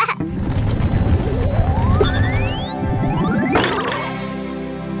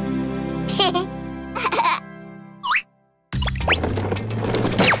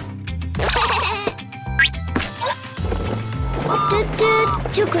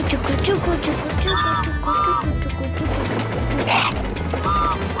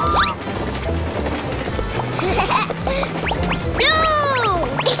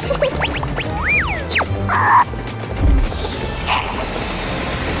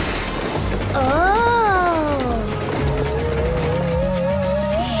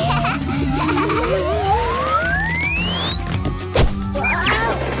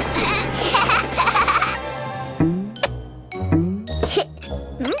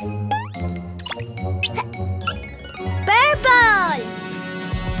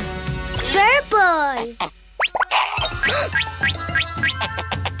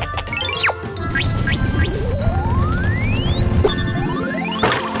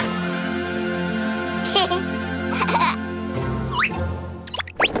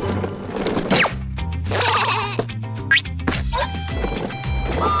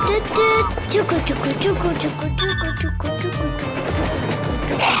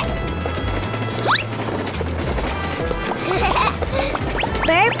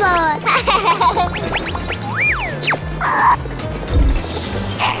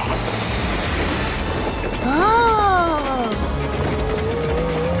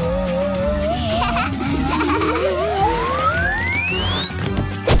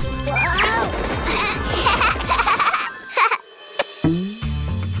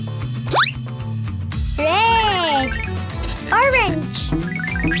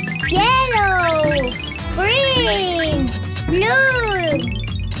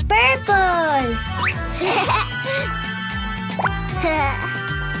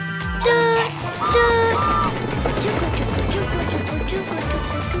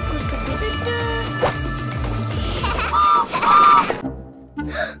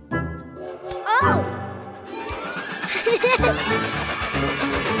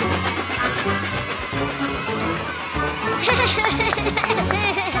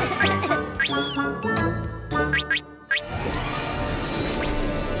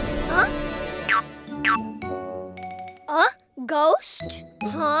 Ghost?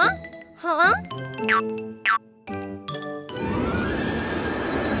 Huh? Huh?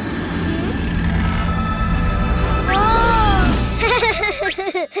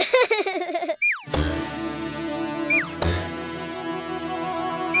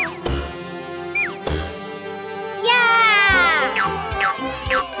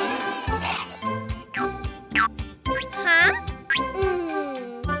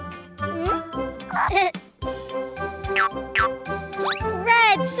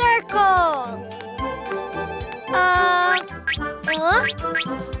 Red circle.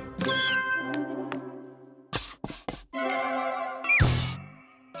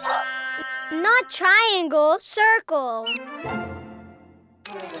 Not triangle, circle.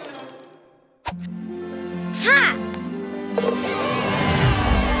 Ha!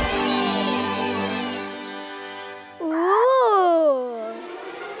 Ooh.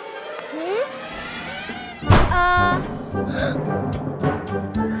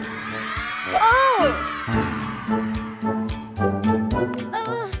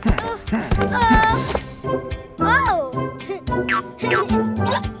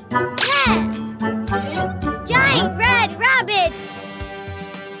 Giant red rabbit.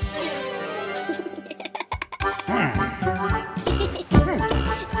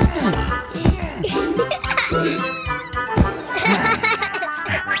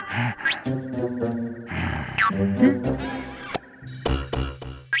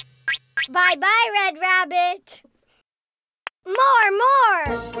 Bye-bye, Red Rabbit. More!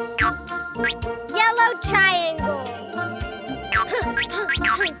 Yellow triangle.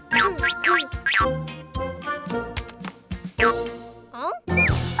 Huh?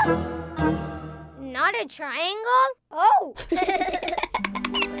 Not a triangle? Oh!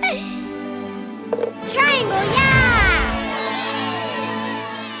 Triangle, yeah!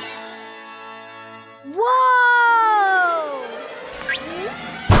 Whoa!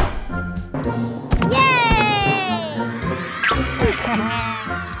 Yay!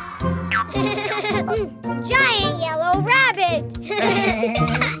 Giant yellow rabbit!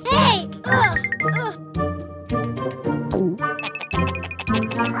 Hey!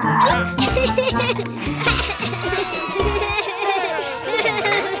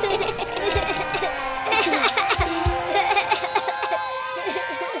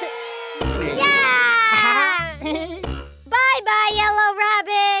 Bye-bye, yellow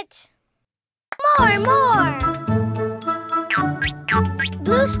rabbit! More!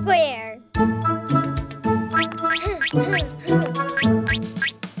 Blue square.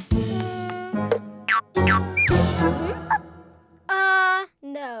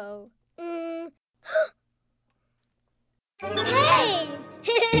 No. Hey!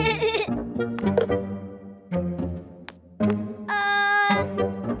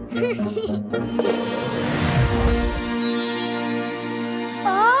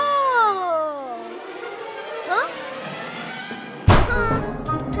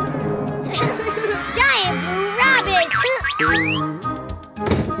 Giant blue rabbit!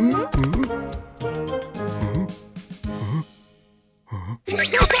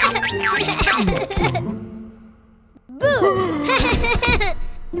 Boo!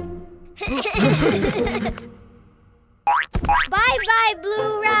 Bye-bye,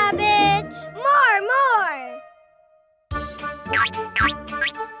 blue rabbit! More!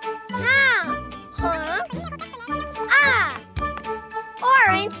 How? Huh?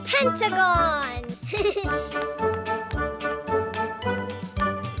 Orange pentagon!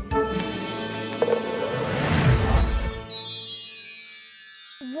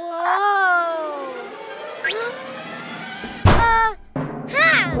 Whoa!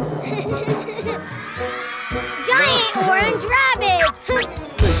 Giant orange rabbit!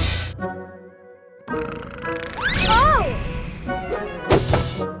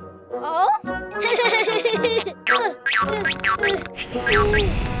 Oh!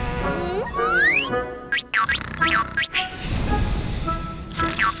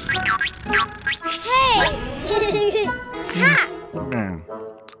 Hey! Ha!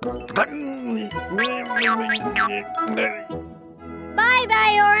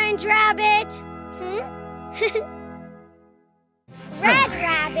 Bye-bye, orange rabbit. Red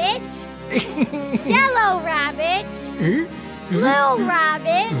rabbit. Yellow rabbit. Blue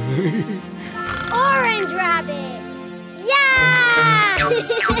rabbit. Orange rabbit. Yeah!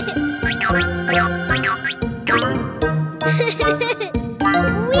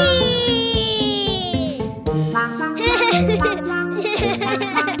 Whee!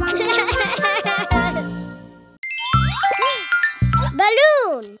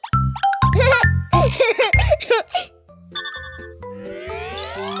 Balloon!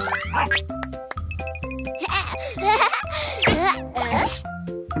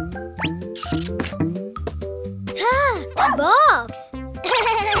 Box!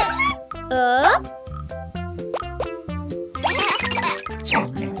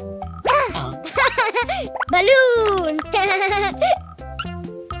 Balloon!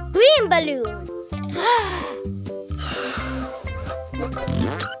 Green balloon!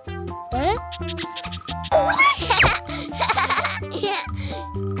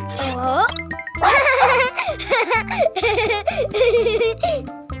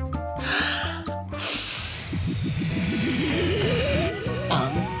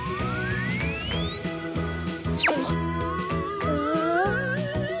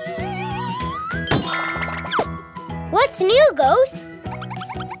 What's new, Ghost?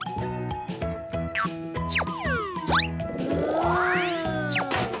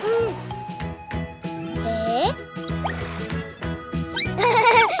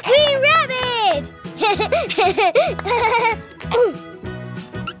 Green rabbit!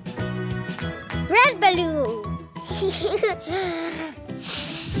 Red balloon!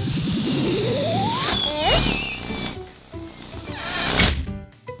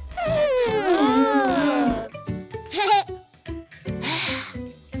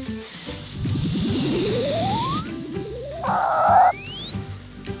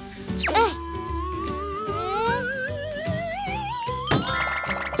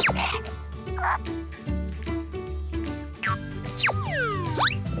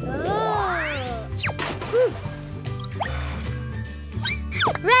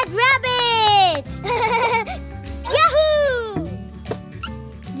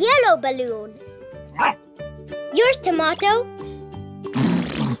 balloon. Yours, Tomato.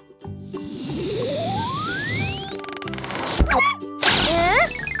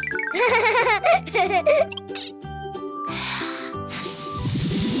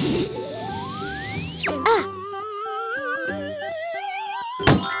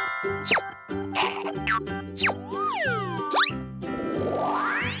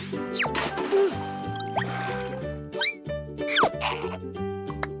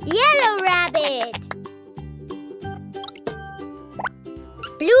 Yellow rabbit.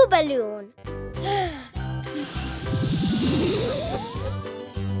 Blue balloon.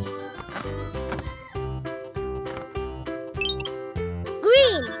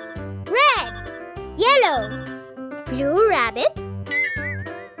 Green, red, yellow. Blue rabbit.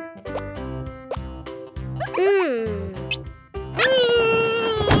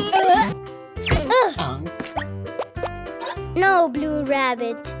 No blue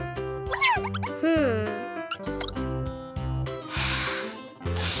rabbit.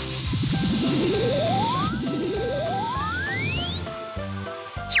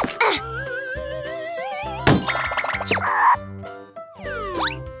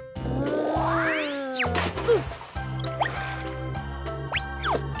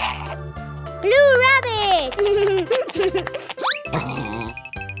 Blue rabbit.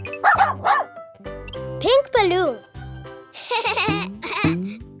 Pink balloon.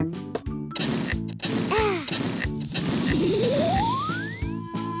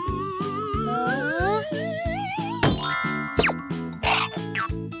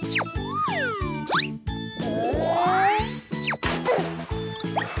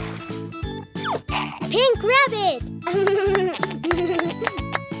 Pink rabbit.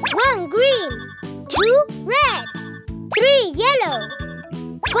 1 green, 2 red, 3 yellow,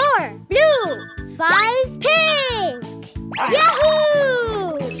 4 blue, 5 pink.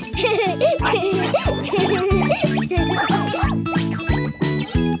 Yahoo!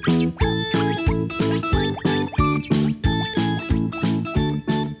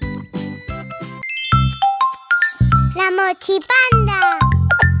 La Mochi Panda.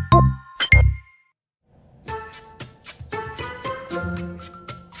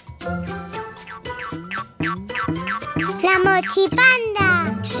 La Mochi Panda.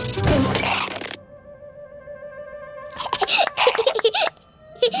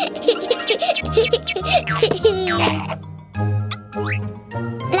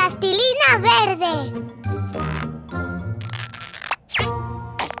 Plastilina verde.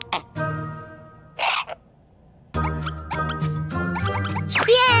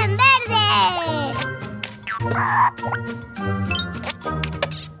 Bien verde.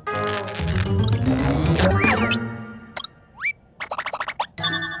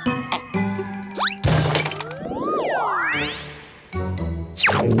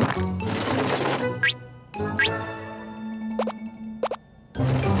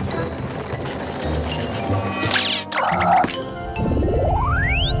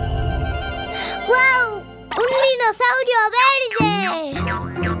 ¡Guau! ¡Un dinosaurio verde!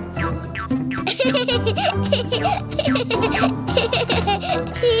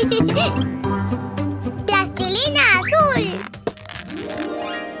 ¡Plastilina azul!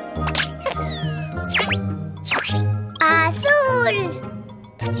 ¡Azul!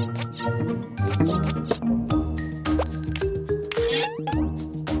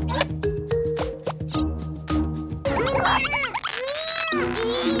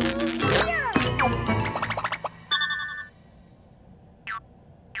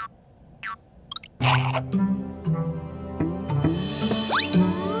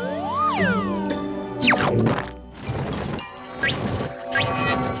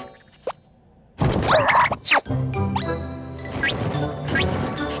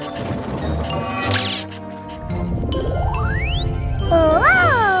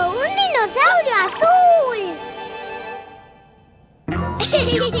 ¡Oh! ¡Un dinosaurio azul!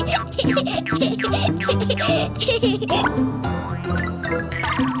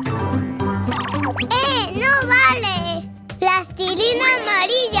 ¡No vale! ¡Plastilina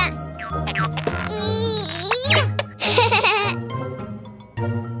amarilla!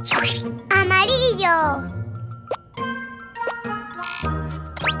 ¡Amarillo!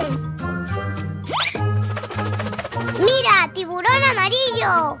 ¡Mira! ¡Tiburón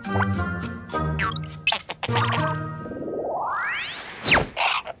amarillo!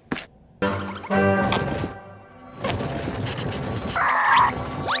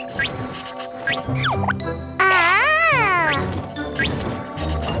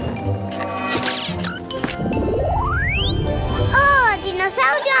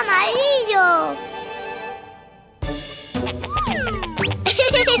 ¡Dinosaurio amarillo!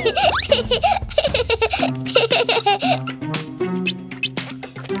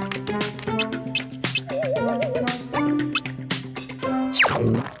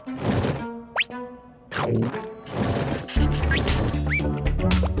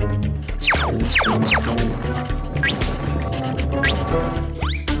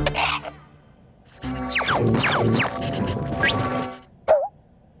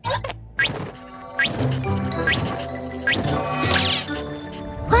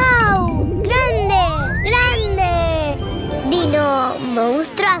 ¡Wow! ¡Grande! ¡Grande! ¿Dino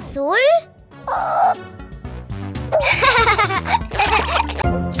monstruo azul?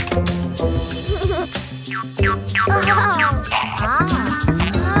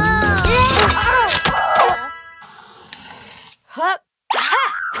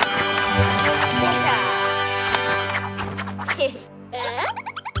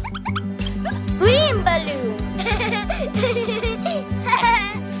 Green balloon.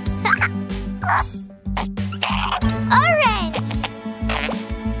 Orange!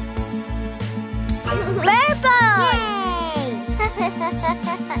 Purple.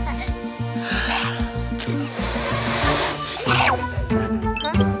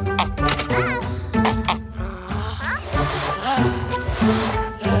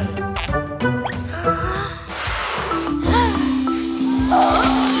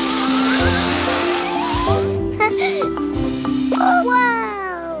 Wow!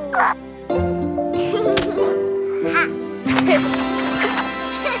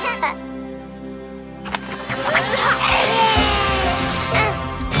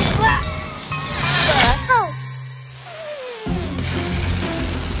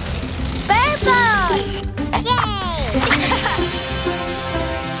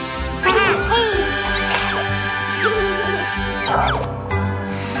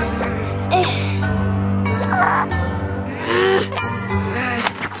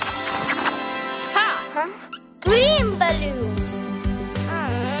 Green balloon.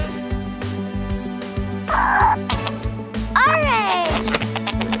 Orange!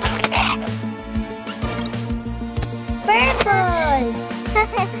 Purple!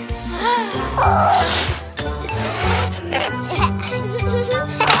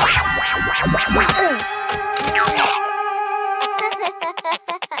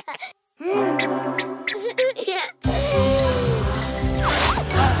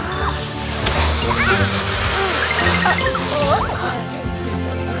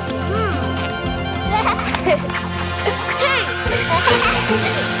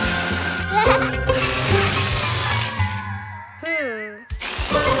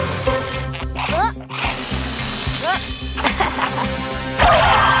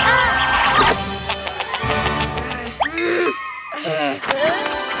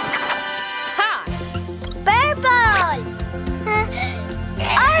 Purple.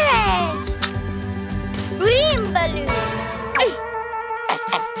 Orange! Green balloon.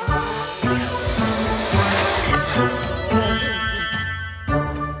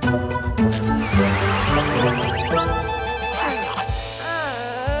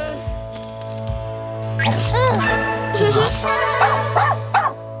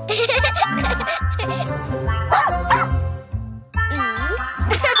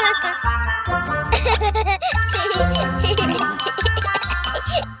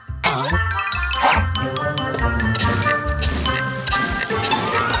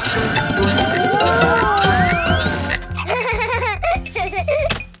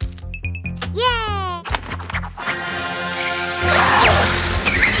 Yay!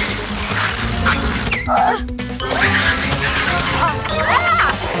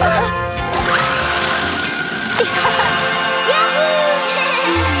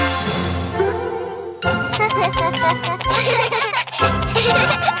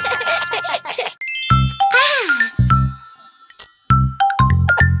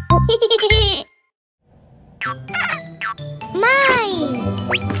 Mine!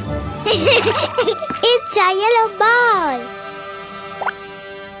 It's a yellow ball!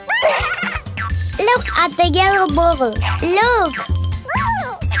 Look at the yellow ball! Look!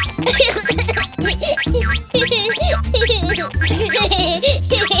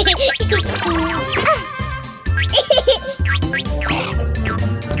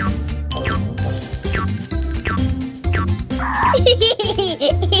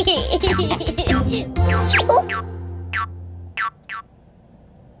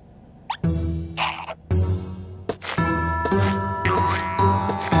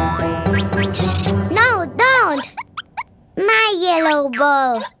 No, don't! My yellow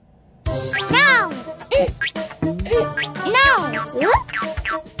ball! No! No!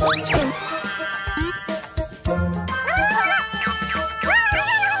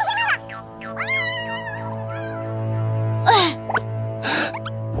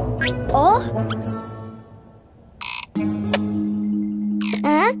 Oh?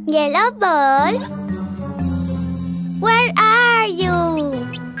 Yellow ball? Where are you?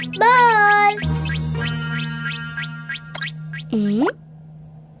 Ball!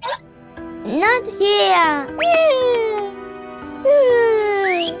 Not here.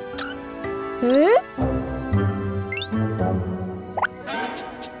 Huh?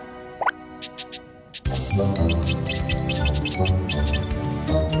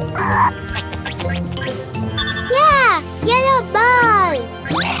 Yeah, yellow ball.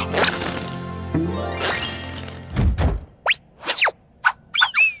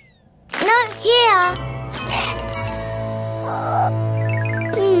 Not here.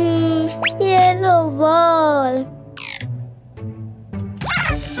 Yellow ball.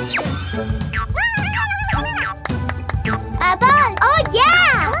 A ball. Oh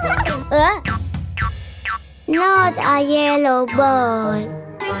yeah. Not a yellow ball.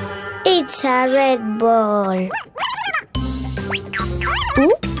 It's a red ball.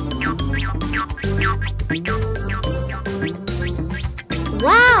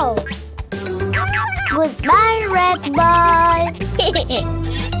 Wow! Goodbye, red ball.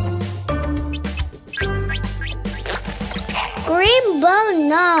 Green ball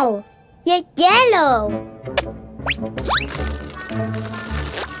now. Yellow.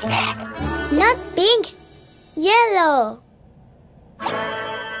 Not pink. Yellow.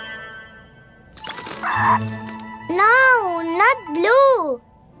 No, not blue.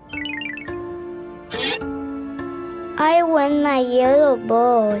 I want my yellow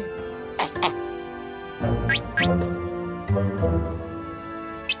ball.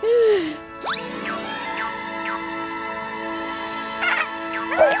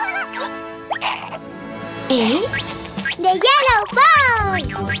 Eh? The yellow ball!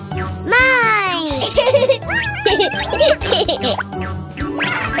 Mine!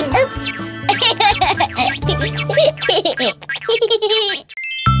 Oops!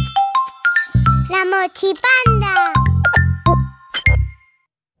 La Mochi Panda!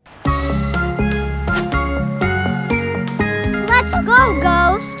 Let's go,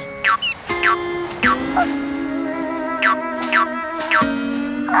 Ghost!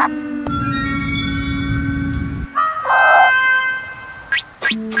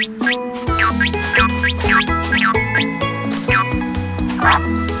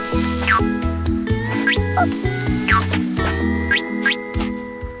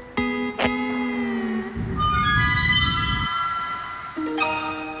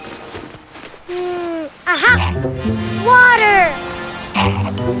 Aha! Water!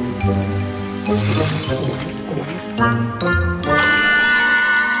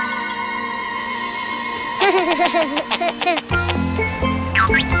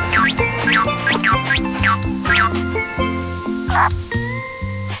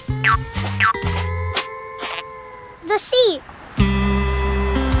 The sea.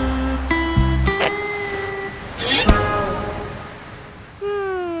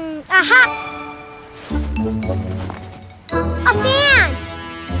 Aha! A fan!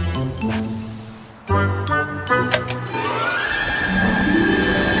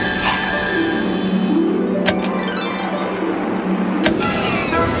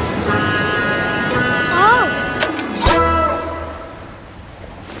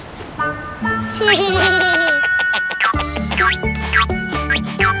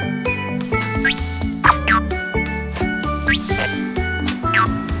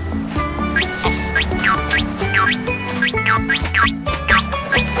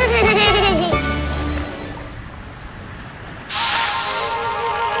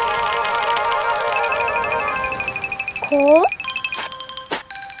 Cool.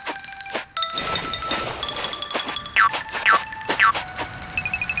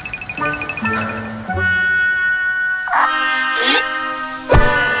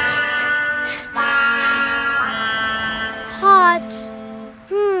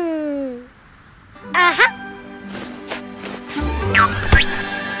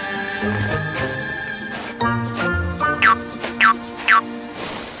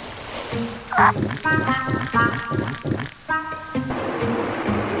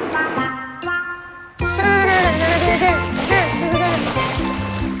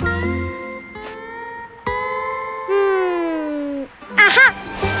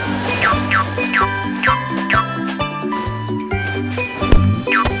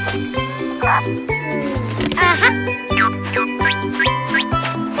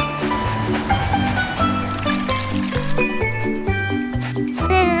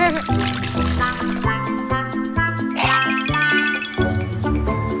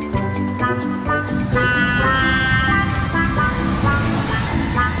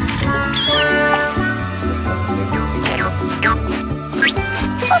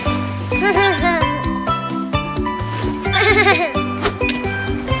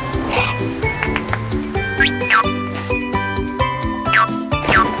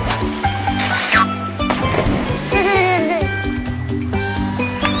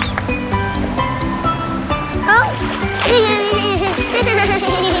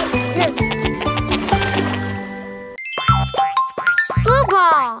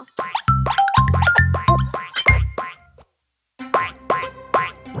 ball.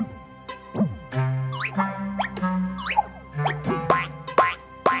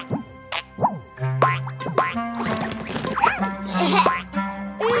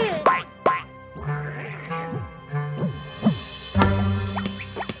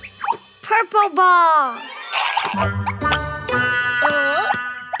 Purple ball.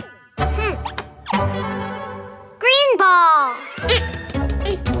 Green ball.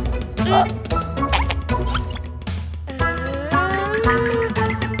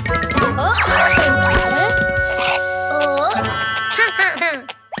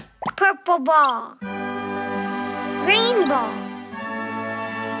 Purple ball. Green ball.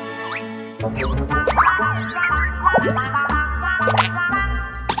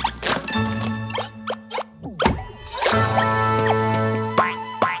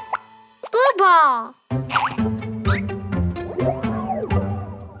 Blue ball.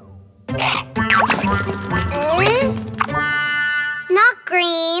 Not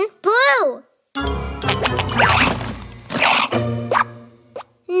green, blue.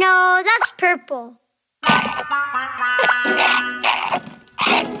 No, that's purple.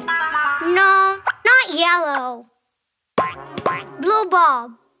 No, not yellow. Blue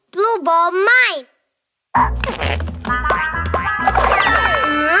ball, mine.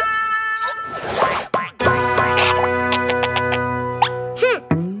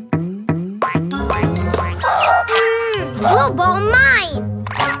 Blue ball, mine.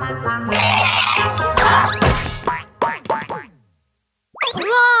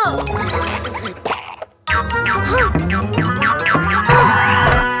 Whoa!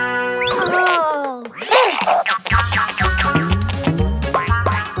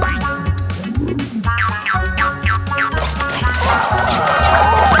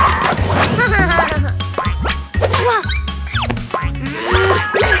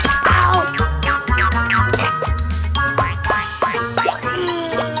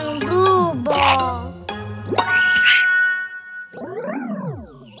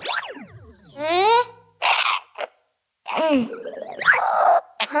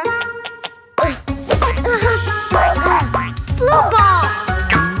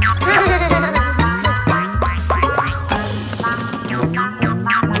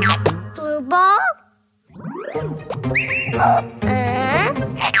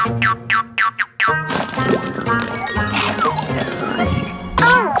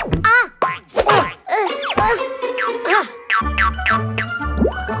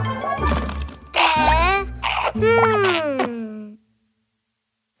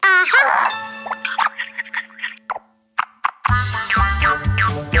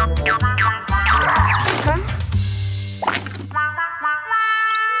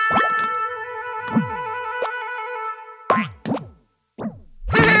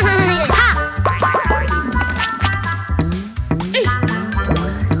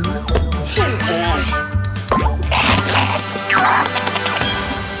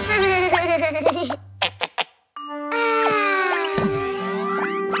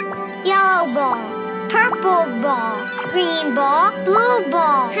 Yellow ball, purple ball, green ball, blue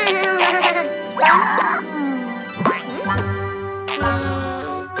ball.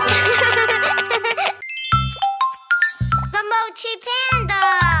 The Mochi Panda.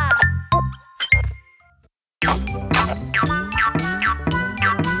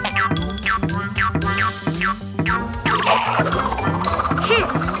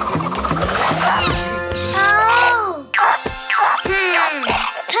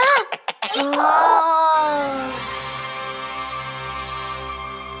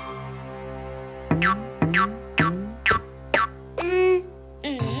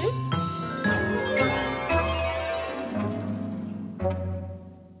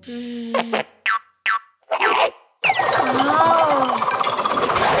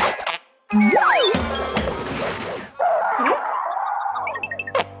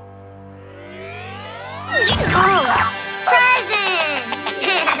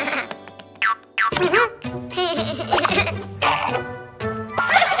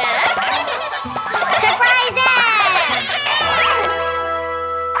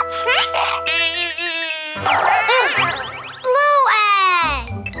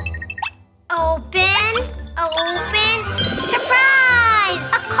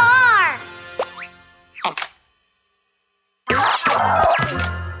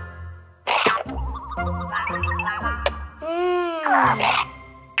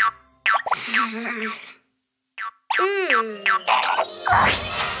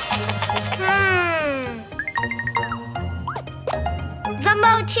 The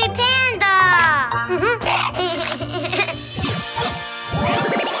Mochi Panda!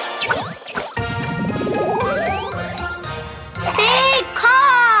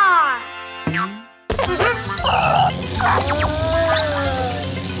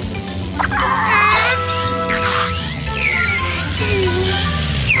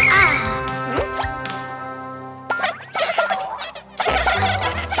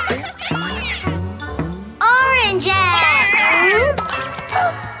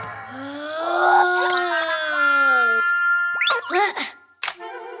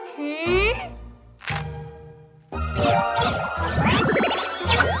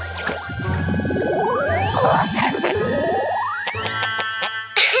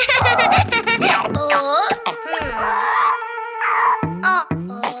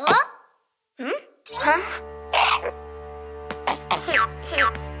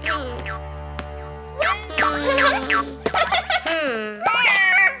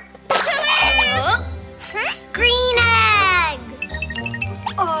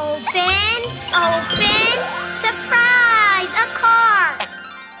 Open! Surprise! A car!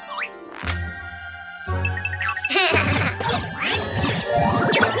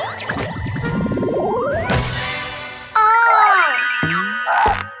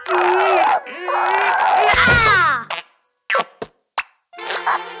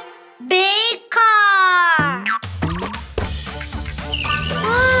 Big car!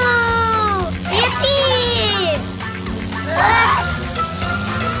 Ooh! Yippee!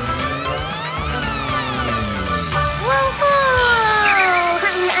 Woohoo!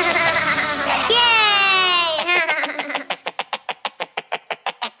 Yay!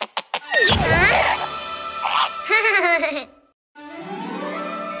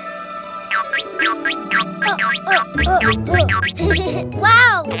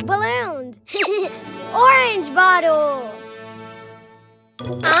 Wow! Balloons! Orange bottle!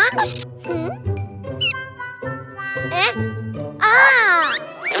 Huh? Eh? Ah!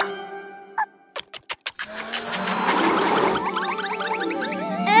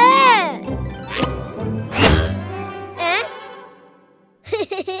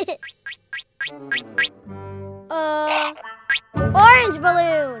 Orange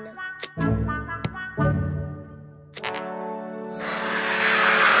balloon!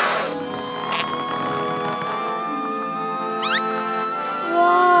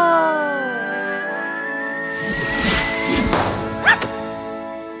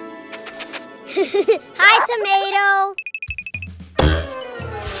 Hi, tomato.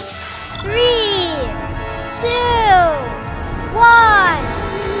 3, 2, 1.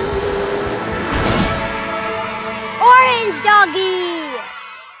 Orange doggy.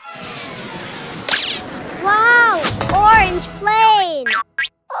 Wow, orange plane.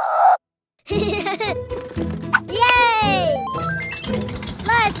 Yay!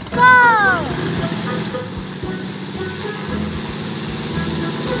 Let's go.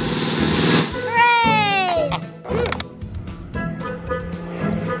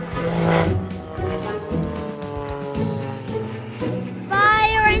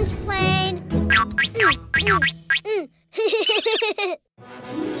 Bye, orange plane.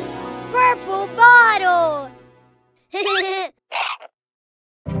 Purple bottle.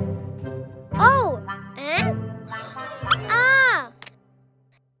 Oh, eh? Ah.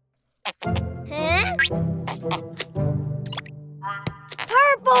 Eh?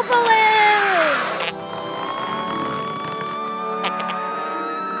 Purple balloon.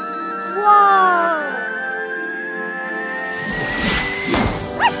 Whoa.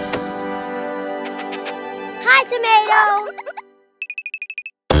 Hi, tomato.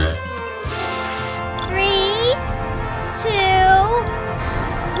 3, 2,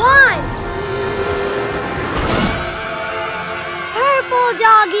 1. Purple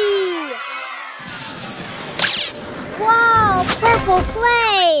doggy. Wow, purple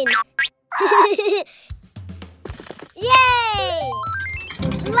plane. Yay!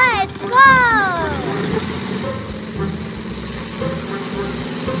 Let's go.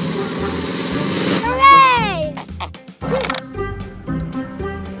 Hooray!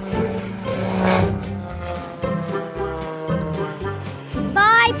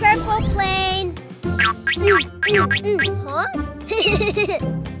 Bye, purple plane. Huh?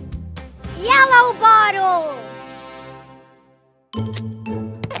 Yellow bottle.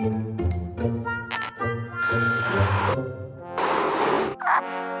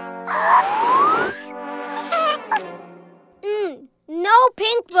 No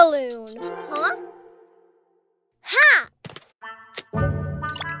pink balloon. Huh? Ha!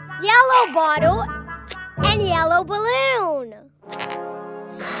 Yellow bottle and yellow balloon.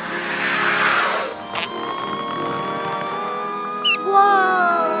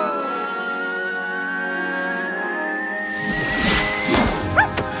 Whoa!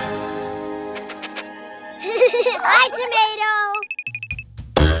 Hi, tomato.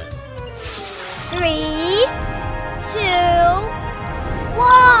 3, 2, 1.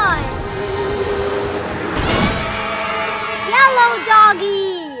 Yellow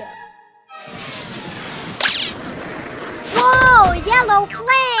doggy. Whoa, yellow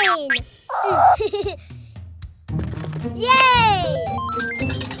plane. Yay!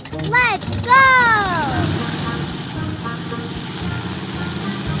 Let's go.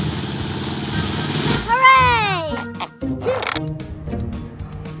 Hooray!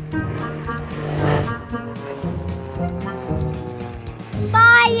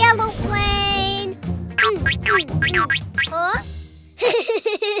 Bye, yellow plane. Huh?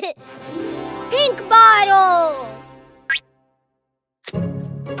 Pink bottle.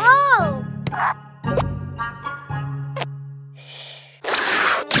 Oh.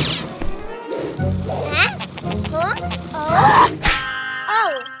 Huh?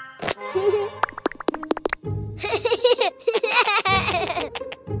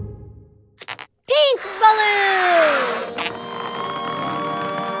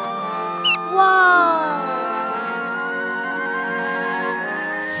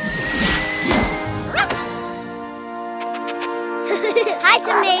 Bye,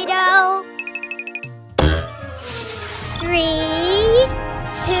 tomato. 3,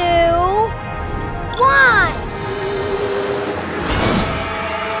 2, 1.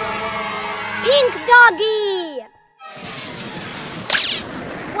 Pink doggy.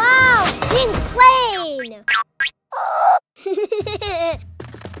 Wow, pink plane.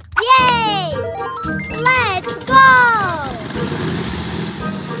 Yay! Let's go!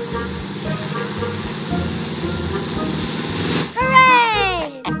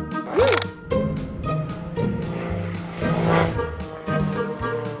 Hooray!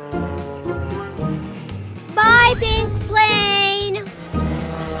 Bye, pink plane.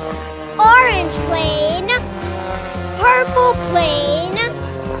 Orange plane. Purple plane.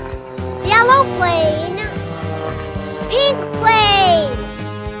 Yellow plane. Pink